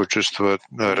ще почувства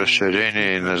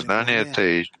разширение на знанията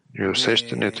и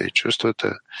усещанията и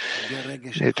чувствата.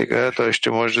 И така той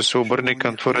ще може да се обърне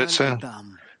към Твореца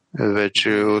вече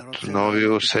от нови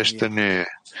усещания,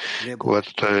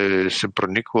 когато той се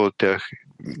прониква от тях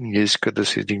и иска да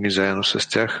се издигне заедно с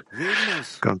тях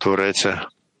към Твореца.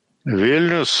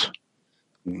 Вилнюс.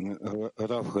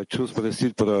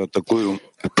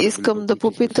 Искам да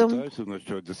попитам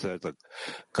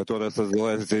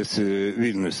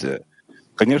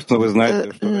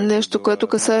нещо, което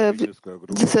касае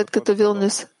десетката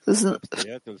Вилнюс.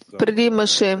 Преди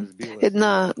имаше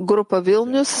една група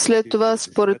Вилнюс, след това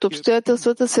според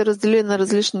обстоятелствата се раздели на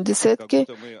различни десетки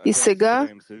и сега,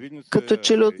 като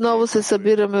че ли отново се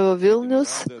събираме във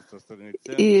Вилнюс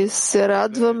и се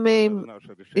радваме,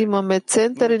 имаме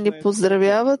център и ни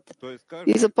поздравяват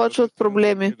и започват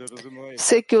проблеми.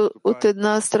 Всеки от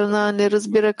една страна не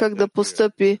разбира как да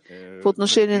постъпи по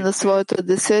отношение на своята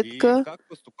десетка,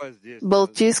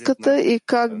 Балтийската, и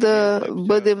как да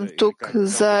бъдем тук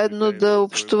заедно заедно да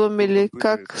общуваме или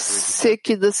как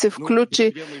всеки да се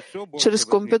включи чрез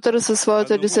компютъра със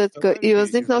своята десетка. И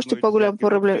възникна още по-голям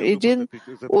проблем. Един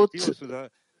от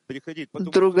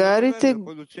другарите,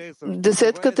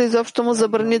 десетката изобщо му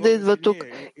забрани да идва тук.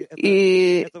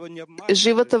 И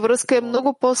живата връзка е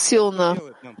много по-силна.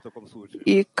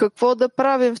 И какво да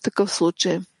правим в такъв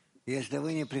случай?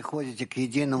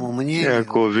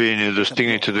 Ако вие не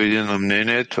достигнете до едино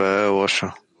мнение, това е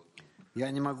лошо.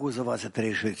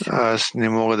 Аз не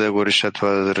мога да го реша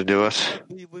това заради вас.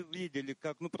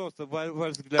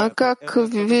 А как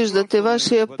виждате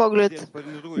вашия поглед?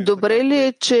 Добре ли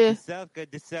е, че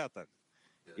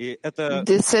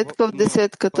десетка в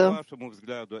десетката,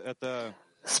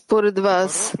 според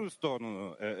вас,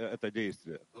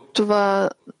 това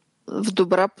в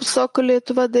добра посока ли е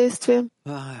това действие?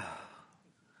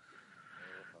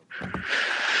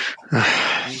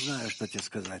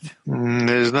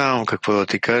 Не знам какво да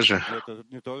ти кажа.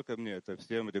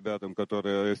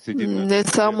 Не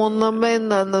само на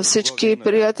мен, а на всички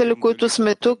приятели, които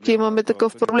сме тук, имаме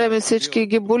такъв проблем и всички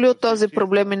ги боли от този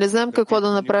проблем и не знам какво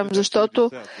да направим,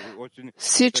 защото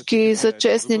всички са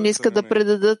честни, не искат да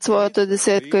предадат своята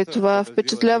десетка и това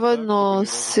впечатлява, но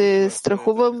се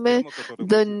страхуваме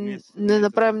да не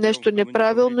направим нещо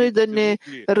неправилно и да не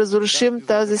разрушим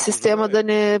тази система, да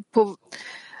не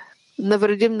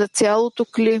навредим на цялото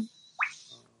кли.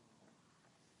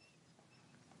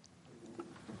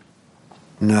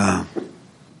 Да.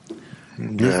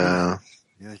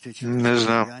 Не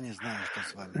знам.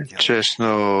 Честно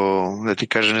да ти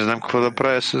кажа, не знам какво да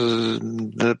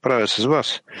правя с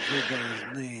вас.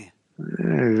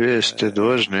 Вие сте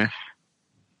длъжни.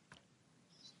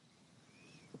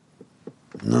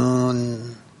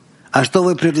 А что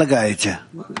вы предлагаете?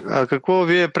 А какво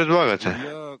вие предлагате?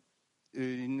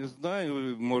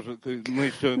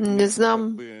 Не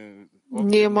знам.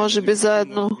 Ние може би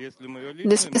заедно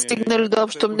не сме стигнали до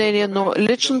общо мнение, но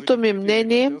личното ми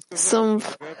мнение съм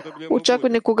в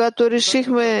очакване, когато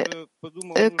решихме,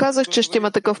 казах, че ще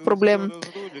има такъв проблем,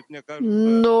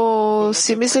 но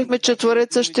си мислехме, че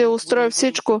Творецът ще устрои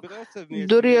всичко.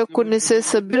 Дори ако не се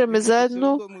събираме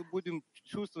заедно,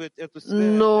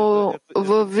 но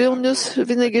в Вилнюс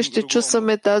винаги ще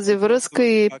чувстваме тази връзка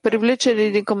и привличане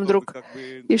един към друг.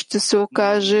 И ще се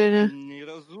окаже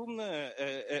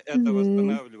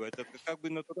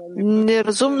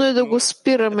неразумно е да го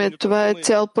спираме. Това е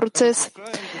цял процес.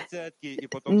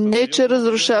 Не, че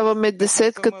разрушаваме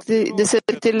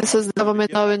десетките или създаваме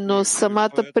нови, но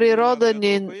самата природа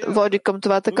ни води към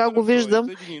това. Така го виждам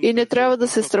и не трябва да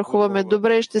се страхуваме.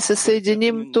 Добре, ще се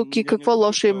съединим тук и какво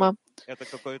лошо има?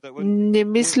 Не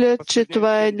мисля, че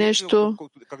това е нещо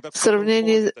в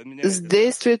сравнение с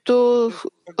действието,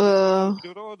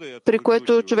 при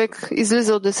което човек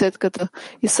излиза от десетката.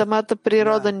 И самата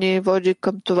природа ни води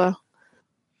към това.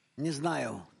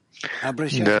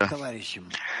 Да.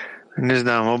 Не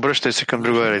знам, обръщай се към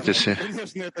другарите си,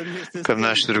 към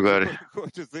нашите другари.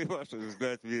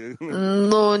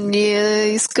 Но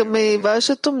ние искаме и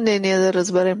вашето мнение да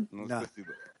разберем.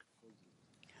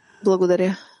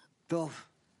 Благодаря.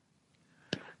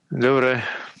 Добре.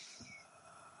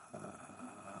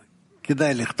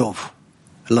 כדאי לכתוב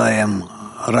להם,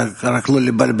 רק לא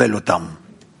לבלבל אותם.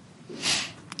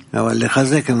 אבל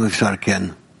לחזק אם אפשר,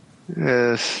 כן.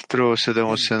 Струва се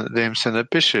да им се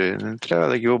напише. Не трябва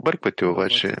да ги обърквате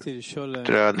обаче.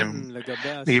 Трябва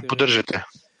да ги поддържате.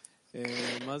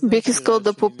 Бих искал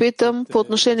да попитам по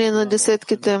отношение на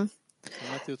десетките.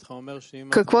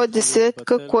 Какво е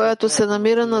десетка, която се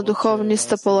намира на духовни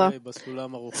стъпала?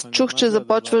 Чух, че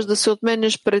започваш да се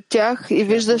отмениш пред тях и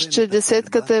виждаш, че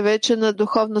десетката е вече на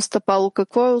духовно стъпало.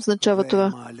 Какво означава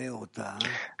това?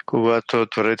 Когато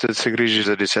Творецът се грижи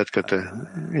за десетката,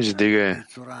 издига е.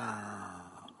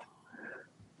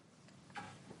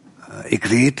 И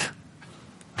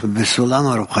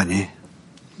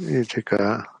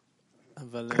така,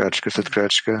 крачка след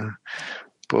крачка,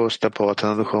 по стъпалата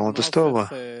на духовната стълба.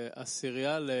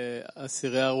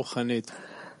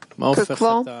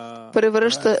 Какво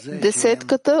превръща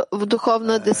десетката в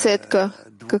духовна десетка?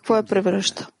 Какво я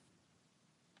превръща?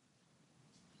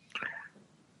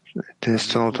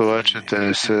 Единствено това, че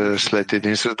те са след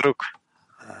един с друг.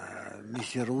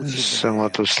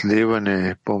 Самото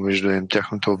сливане помежду им,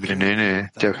 тяхното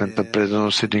обединение, тяхната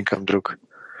преданост един към друг.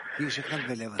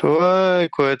 Това е,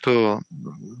 което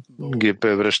ги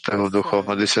превръща в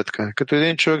духовна десетка. Като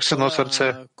един човек с едно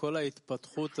сърце.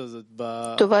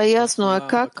 Това е ясно. А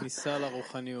как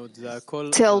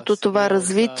цялото това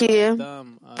развитие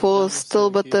по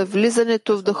стълбата,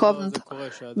 влизането в духовната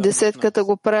десетката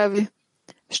го прави?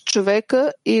 С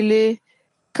човека или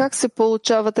Как се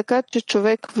получава така, че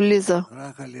човек влиза?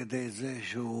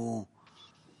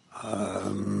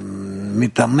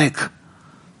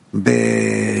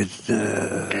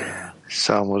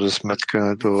 Само за сметка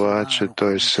на това, че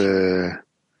той се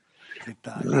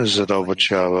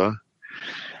задълбочава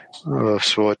в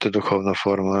своята духовна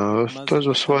форма, т.е.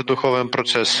 в своя духовен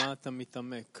процес.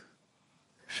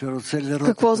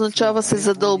 Какво означава се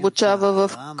задълбочава?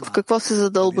 В какво се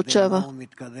задълбочава?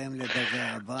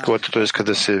 Когато той иска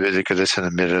да се види къде се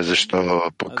намира, защо,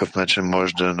 по какъв начин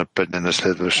може да напредне на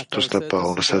следващото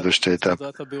стъпало, на следващия етап.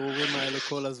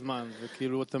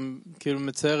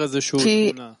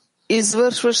 Ти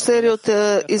извършваш серия от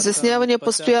изяснявания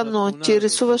постоянно. Ти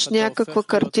рисуваш някаква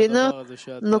картина,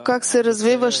 но как се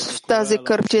развиваш в тази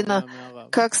картина?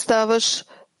 Как ставаш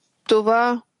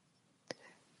това,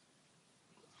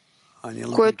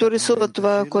 което рисува,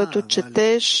 това, което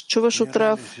четеш, чуваш от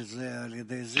Рав?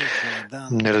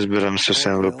 Не разбирам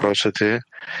съвсем въпросът ти.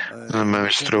 На мен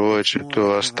ми струва, че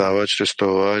това става чрез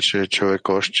това, че човек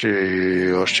още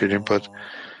и още един път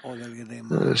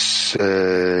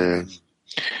се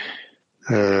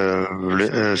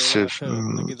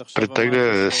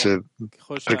притегля, се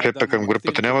прикрепя към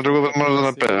групата. Няма друга възможност да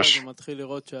напредаш.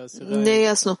 Не е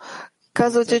ясно.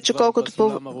 Казвате, че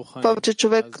колкото повече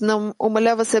човек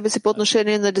умалява себе си по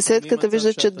отношение на десетката,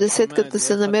 вижда, че десетката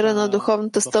се намира на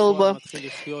духовната стълба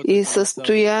и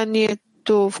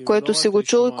състоянието, в което си го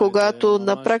чул, когато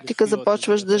на практика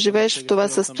започваш да живееш в това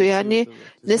състояние,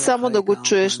 не само да го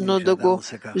чуеш, но да го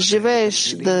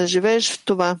живееш, да живееш в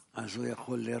това.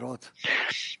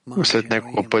 След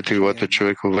няколко пъти, когато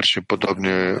човек върши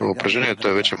подобни упражнения,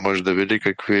 той вече може да види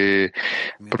какви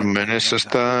промени са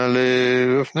станали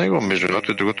в него. Между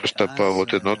едното и другото стъпа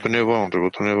от едното ниво на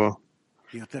другото ниво.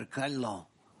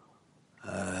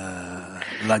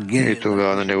 И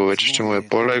тогава на него вече ще му е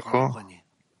по-леко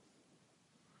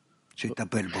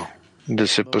да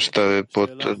се постави под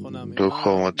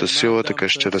духовната сила, така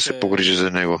ще да се погрижи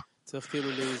за него.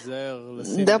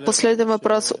 Да, последен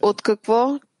въпрос. От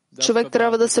какво човек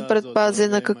трябва да се предпази?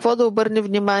 На какво да обърне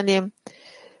внимание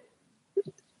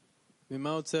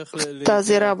в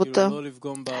тази работа?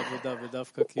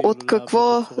 От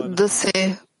какво да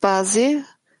се пази,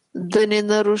 да не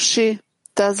наруши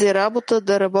тази работа,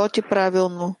 да работи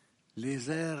правилно?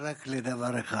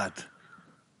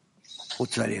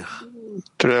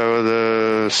 Трябва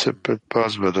да се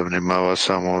предпазва, да внимава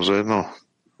само за едно.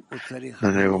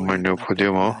 На него му е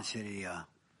необходимо.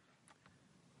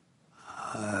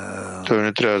 Той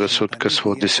не трябва да се откъсва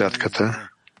от десятката,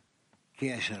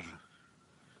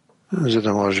 за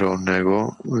да може от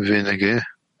него винаги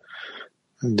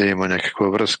да има някаква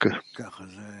връзка.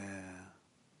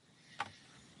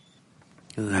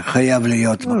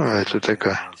 Ето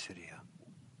така.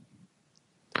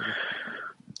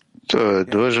 Той е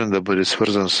длъжен да бъде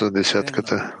свързан с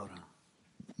десятката.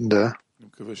 Да.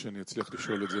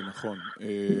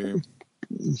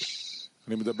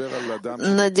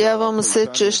 Надявам се,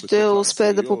 че ще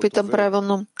успея да попитам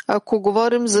правилно. Ако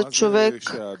говорим за човек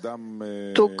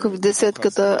тук в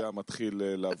десетката,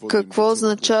 какво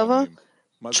означава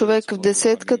човек в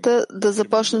десетката да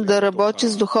започне да работи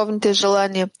с духовните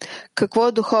желания? Какво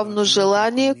е духовно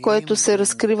желание, което се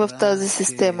разкрива в тази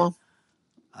система?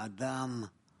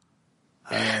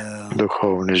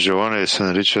 Духовни желания се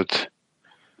наричат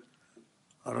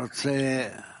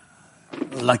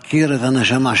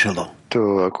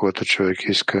това, което човек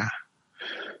иска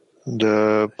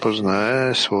да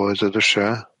познае своята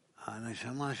душа.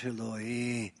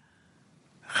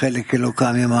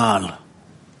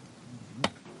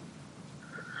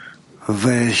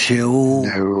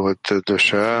 Неговата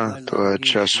душа, това е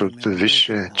част от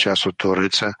Висше, част от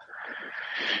Твореца.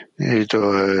 И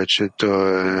то е, че то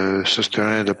е в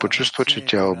състояние да почувства, че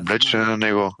тя е облечена на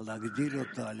него.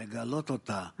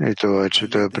 И това е, че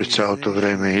той през цялото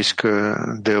време иска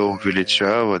да я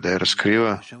увеличава, да я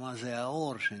разкрива.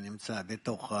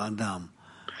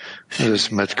 За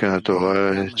сметка на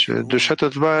това, че душата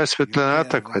това е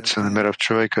светлината, която се намира в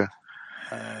човека.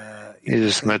 И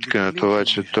за сметка на това,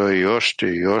 че той и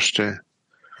още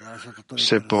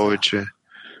все повече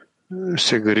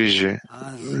се грижи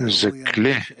за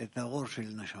кли,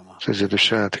 за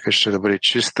душа, така ще да бъде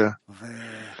чиста.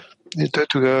 И той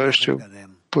тогава ще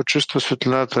почувства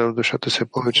светлината в душата се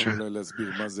повече.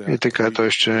 И така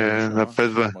той ще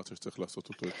напредва.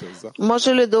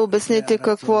 Може ли да обясните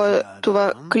какво е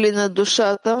това кли на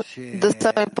душата, да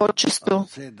стане по-чисто?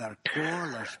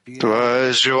 Това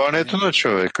е желанието на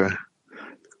човека,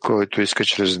 който иска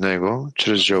чрез него,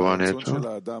 чрез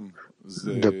желанието,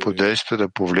 да подейства, да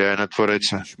повлияе на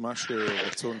Твореца.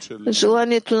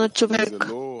 Желанието на човек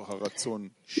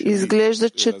изглежда,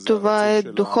 че това е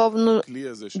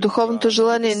духовното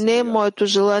желание не е моето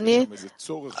желание,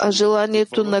 а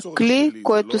желанието на кли,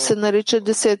 което се нарича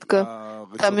десетка.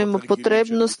 Там има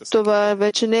потребност, това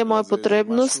вече не е моя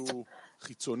потребност.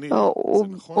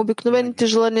 Обикновените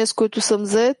желания, с които съм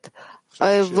зает, а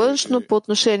е външно по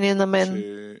отношение на мен.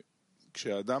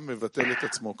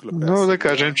 Но да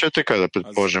кажем, че така да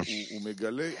предположим.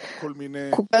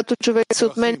 Когато човек се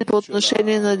отменя по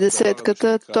отношение на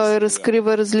десетката, той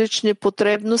разкрива различни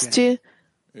потребности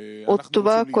от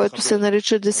това, което се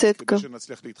нарича десетка.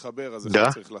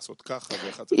 Да.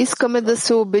 Искаме да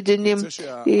се обединим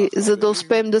и за да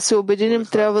успеем да се обединим,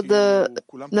 трябва да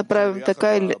направим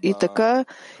така и така.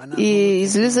 И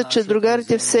излиза, че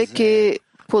другарите всеки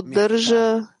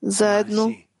поддържа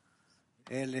заедно.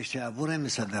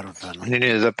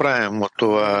 Ние да правим от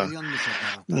това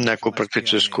някакво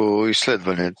практическо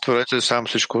изследване. Творецът сам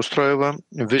всичко устроива,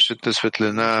 висшата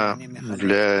светлина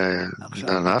влияе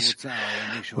на нас,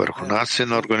 върху нас се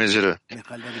организира.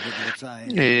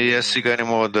 И аз сега не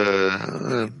мога да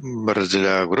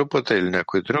разделя групата или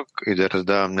някой друг и да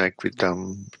раздавам някакви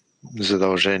там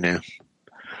задължения.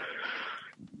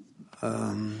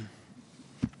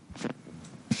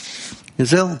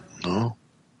 Но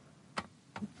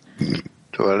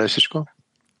това ли е всичко?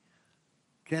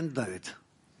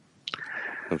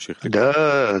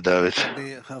 Да, Давид.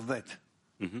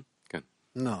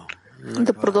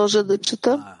 Да продължа да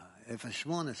чета.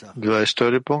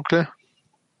 22 пункт ли?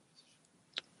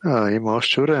 Има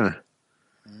още време.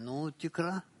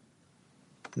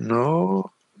 Но,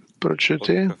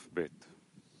 прочети.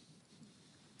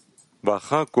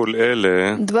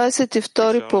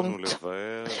 22 пункт.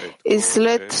 И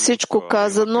след всичко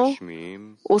казано,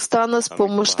 остана с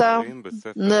помощта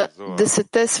на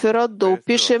 10 сферот да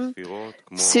опишем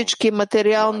всички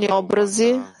материални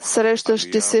образи,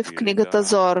 срещащи се в книгата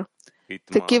Зоар,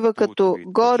 такива като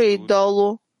горе и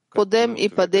долу, подем и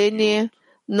падение,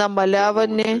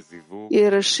 намаляване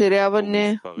и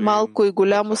разширяване, малко и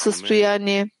голямо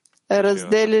състояние,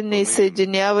 разделяне и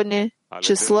съединяване,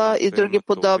 числа и други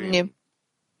подобни.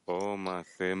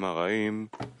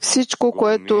 Всичко,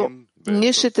 което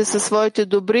нишите със своите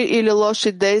добри или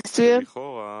лоши действия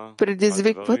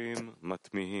предизвикват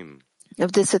в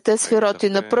 10 сфероти.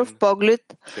 На пръв поглед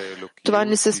това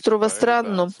ни се струва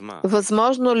странно.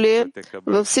 Възможно ли е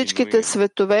във всичките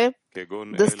светове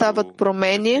да стават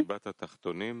промени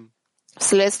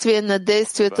вследствие на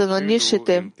действията на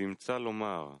нишите?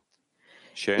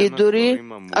 И дори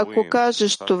ако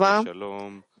кажеш това,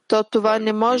 то това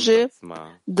не може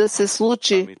да се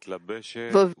случи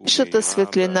във висшата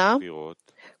светлина,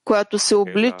 която се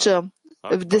облича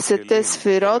в 10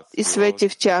 сферот и свети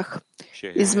в тях.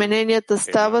 Измененията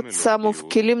стават само в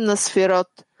килим на сферот,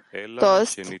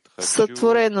 т.е. в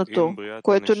сътвореното,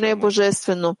 което не е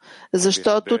божествено,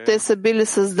 защото те са били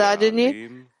създадени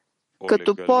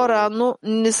като по-рано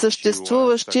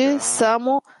несъществуващи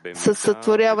само със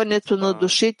сътворяването на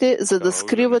душите, за да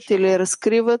скриват или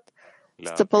разкриват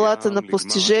стъпалата на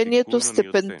постижението,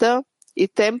 степента и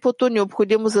темпото,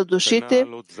 необходимо за душите,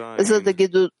 за да ги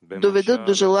доведат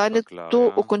до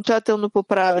желанието окончателно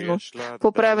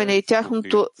поправене и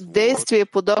тяхното действие,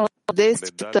 подобно на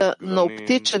действията на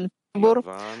оптичен прибор,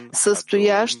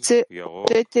 състоящ се от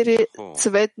 4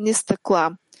 цветни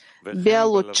стъкла –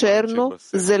 бяло, черно,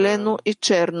 зелено и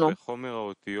черно.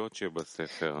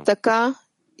 Така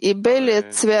и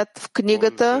белият цвят в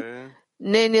книгата,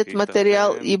 нейният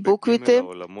материал и буквите,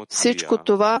 всичко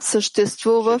това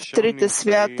съществува в трите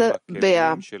свята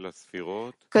Беа,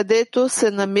 където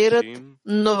се намират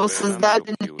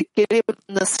новосъздадените килими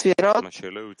на сферот,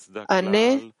 а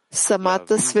не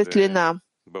самата светлина.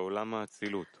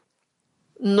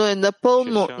 Но е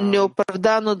напълно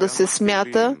неоправдано да се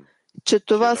смята, че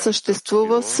това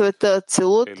съществува в света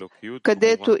Ацилут,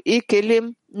 където и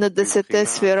келим на 10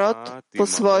 сферот по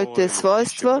своите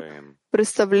свойства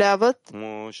представляват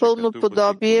пълно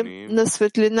подобие на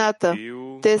светлината.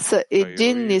 Те са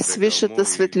единни с висшата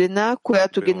светлина,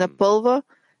 която ги напълва,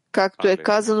 както е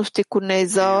казано в Тикуней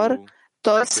Зоар,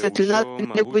 т.е. светлината и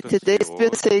неговите действия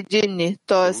са единни.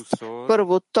 Т.е.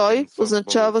 първо той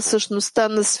означава същността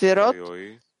на сферот,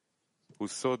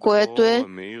 което е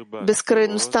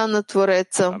безкрайността на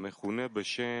Твореца.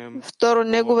 Второ,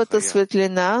 неговата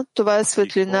светлина, това е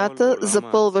светлината,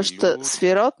 запълваща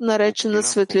сферот, наречена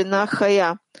светлина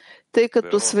Хая, тъй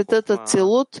като светът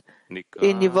Ацилут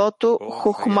е нивото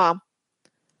Хохма.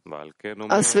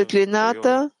 А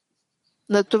светлината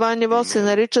на това ниво се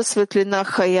нарича светлина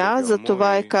Хая, за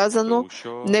това е казано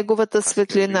неговата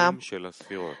светлина.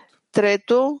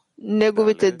 Трето,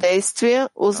 неговите действия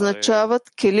означават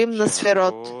килим на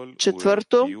сферот.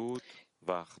 Четвърто,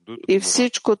 и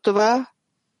всичко това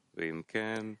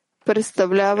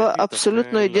представлява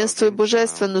абсолютно единство и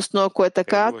божественост. Но ако е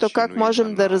така, то как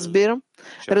можем да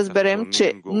разберем,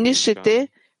 че нишите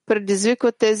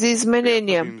предизвикват тези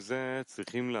изменения?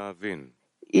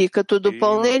 И като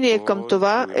допълнение към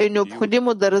това е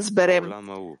необходимо да разберем,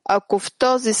 ако в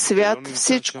този свят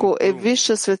всичко е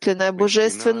висша светлина и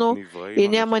божествено и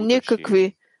няма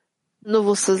никакви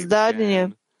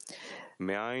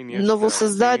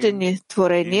новосъздадени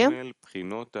творения,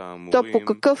 то по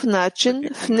какъв начин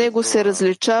в него се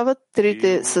различават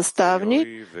трите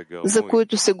съставни, за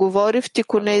които се говори в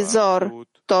Тикуней Зоар?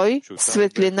 Той,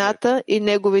 светлината и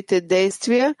неговите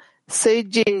действия са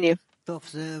единни.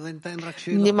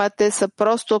 Нима те са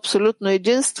просто абсолютно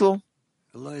единство?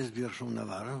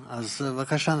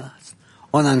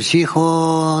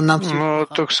 Но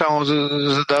тук само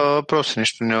задава въпроси,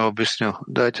 нищо не е обяснил.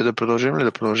 Дайте да продължим ли?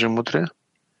 Да продължим утре?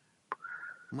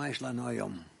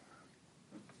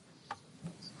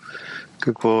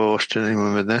 Какво още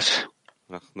имаме днес?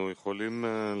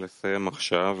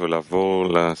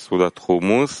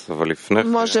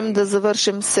 Можем да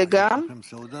завършим сега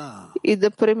и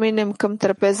да преминем към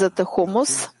трапезата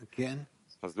хумус.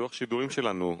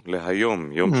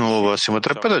 Но у вас има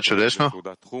трапеза, чудесно.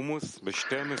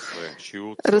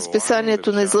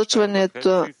 Разписанието на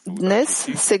излъчването днес.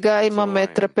 Сега имаме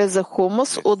трапеза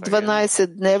хумус от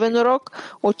 12-дневен урок,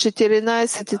 от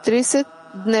 14:30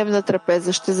 дневна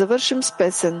трапеза. Ще завършим с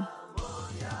песен.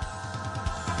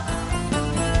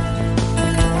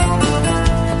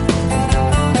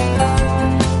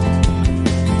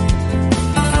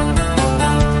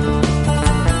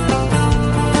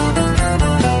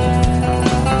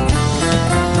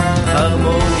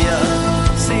 הרמוניה,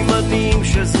 סימנים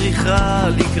של זריחה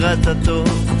לקראת הטוב.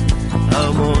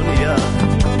 הרמוניה,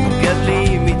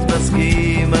 גלים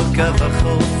מתמזגים על קו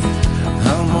החוף.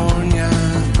 הרמוניה,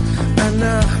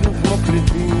 אנחנו כמו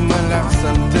קליפים על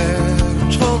הפסנתר,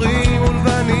 שחורים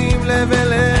ולבנים, לב אל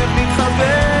לב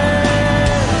מתחבר.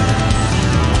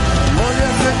 הרמוניה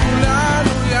זה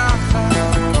כולנו יחד,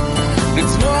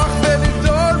 לצמוח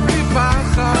ולגדול בלי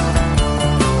פחד.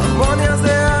 הרמוניה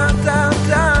זה אתה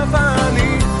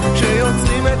ואני,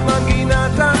 שיוצרים את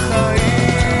מנגינת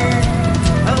החיים.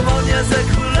 הרמוניה זה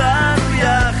כולנו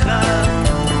יחד,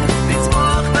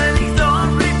 לצמוח ולגדול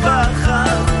בלי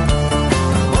פחד.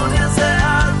 הרמוניה זה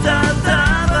אתה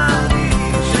ואני,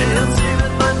 שיוצרים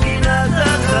את מנגינת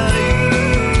החיים.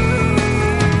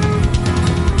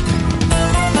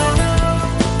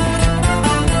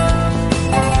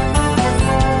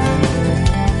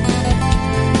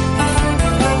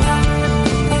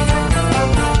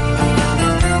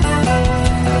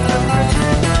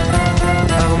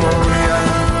 הרמוניה,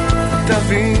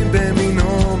 תווים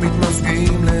במינו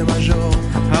מתמזגים למז'ור.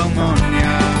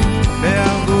 הרמוניה,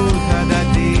 בערבות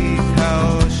הדדית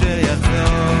האושר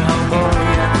יחזור.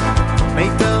 הרמוניה,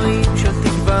 מיתרים של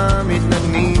תקווה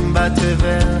מתנגנים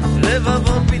בתבל.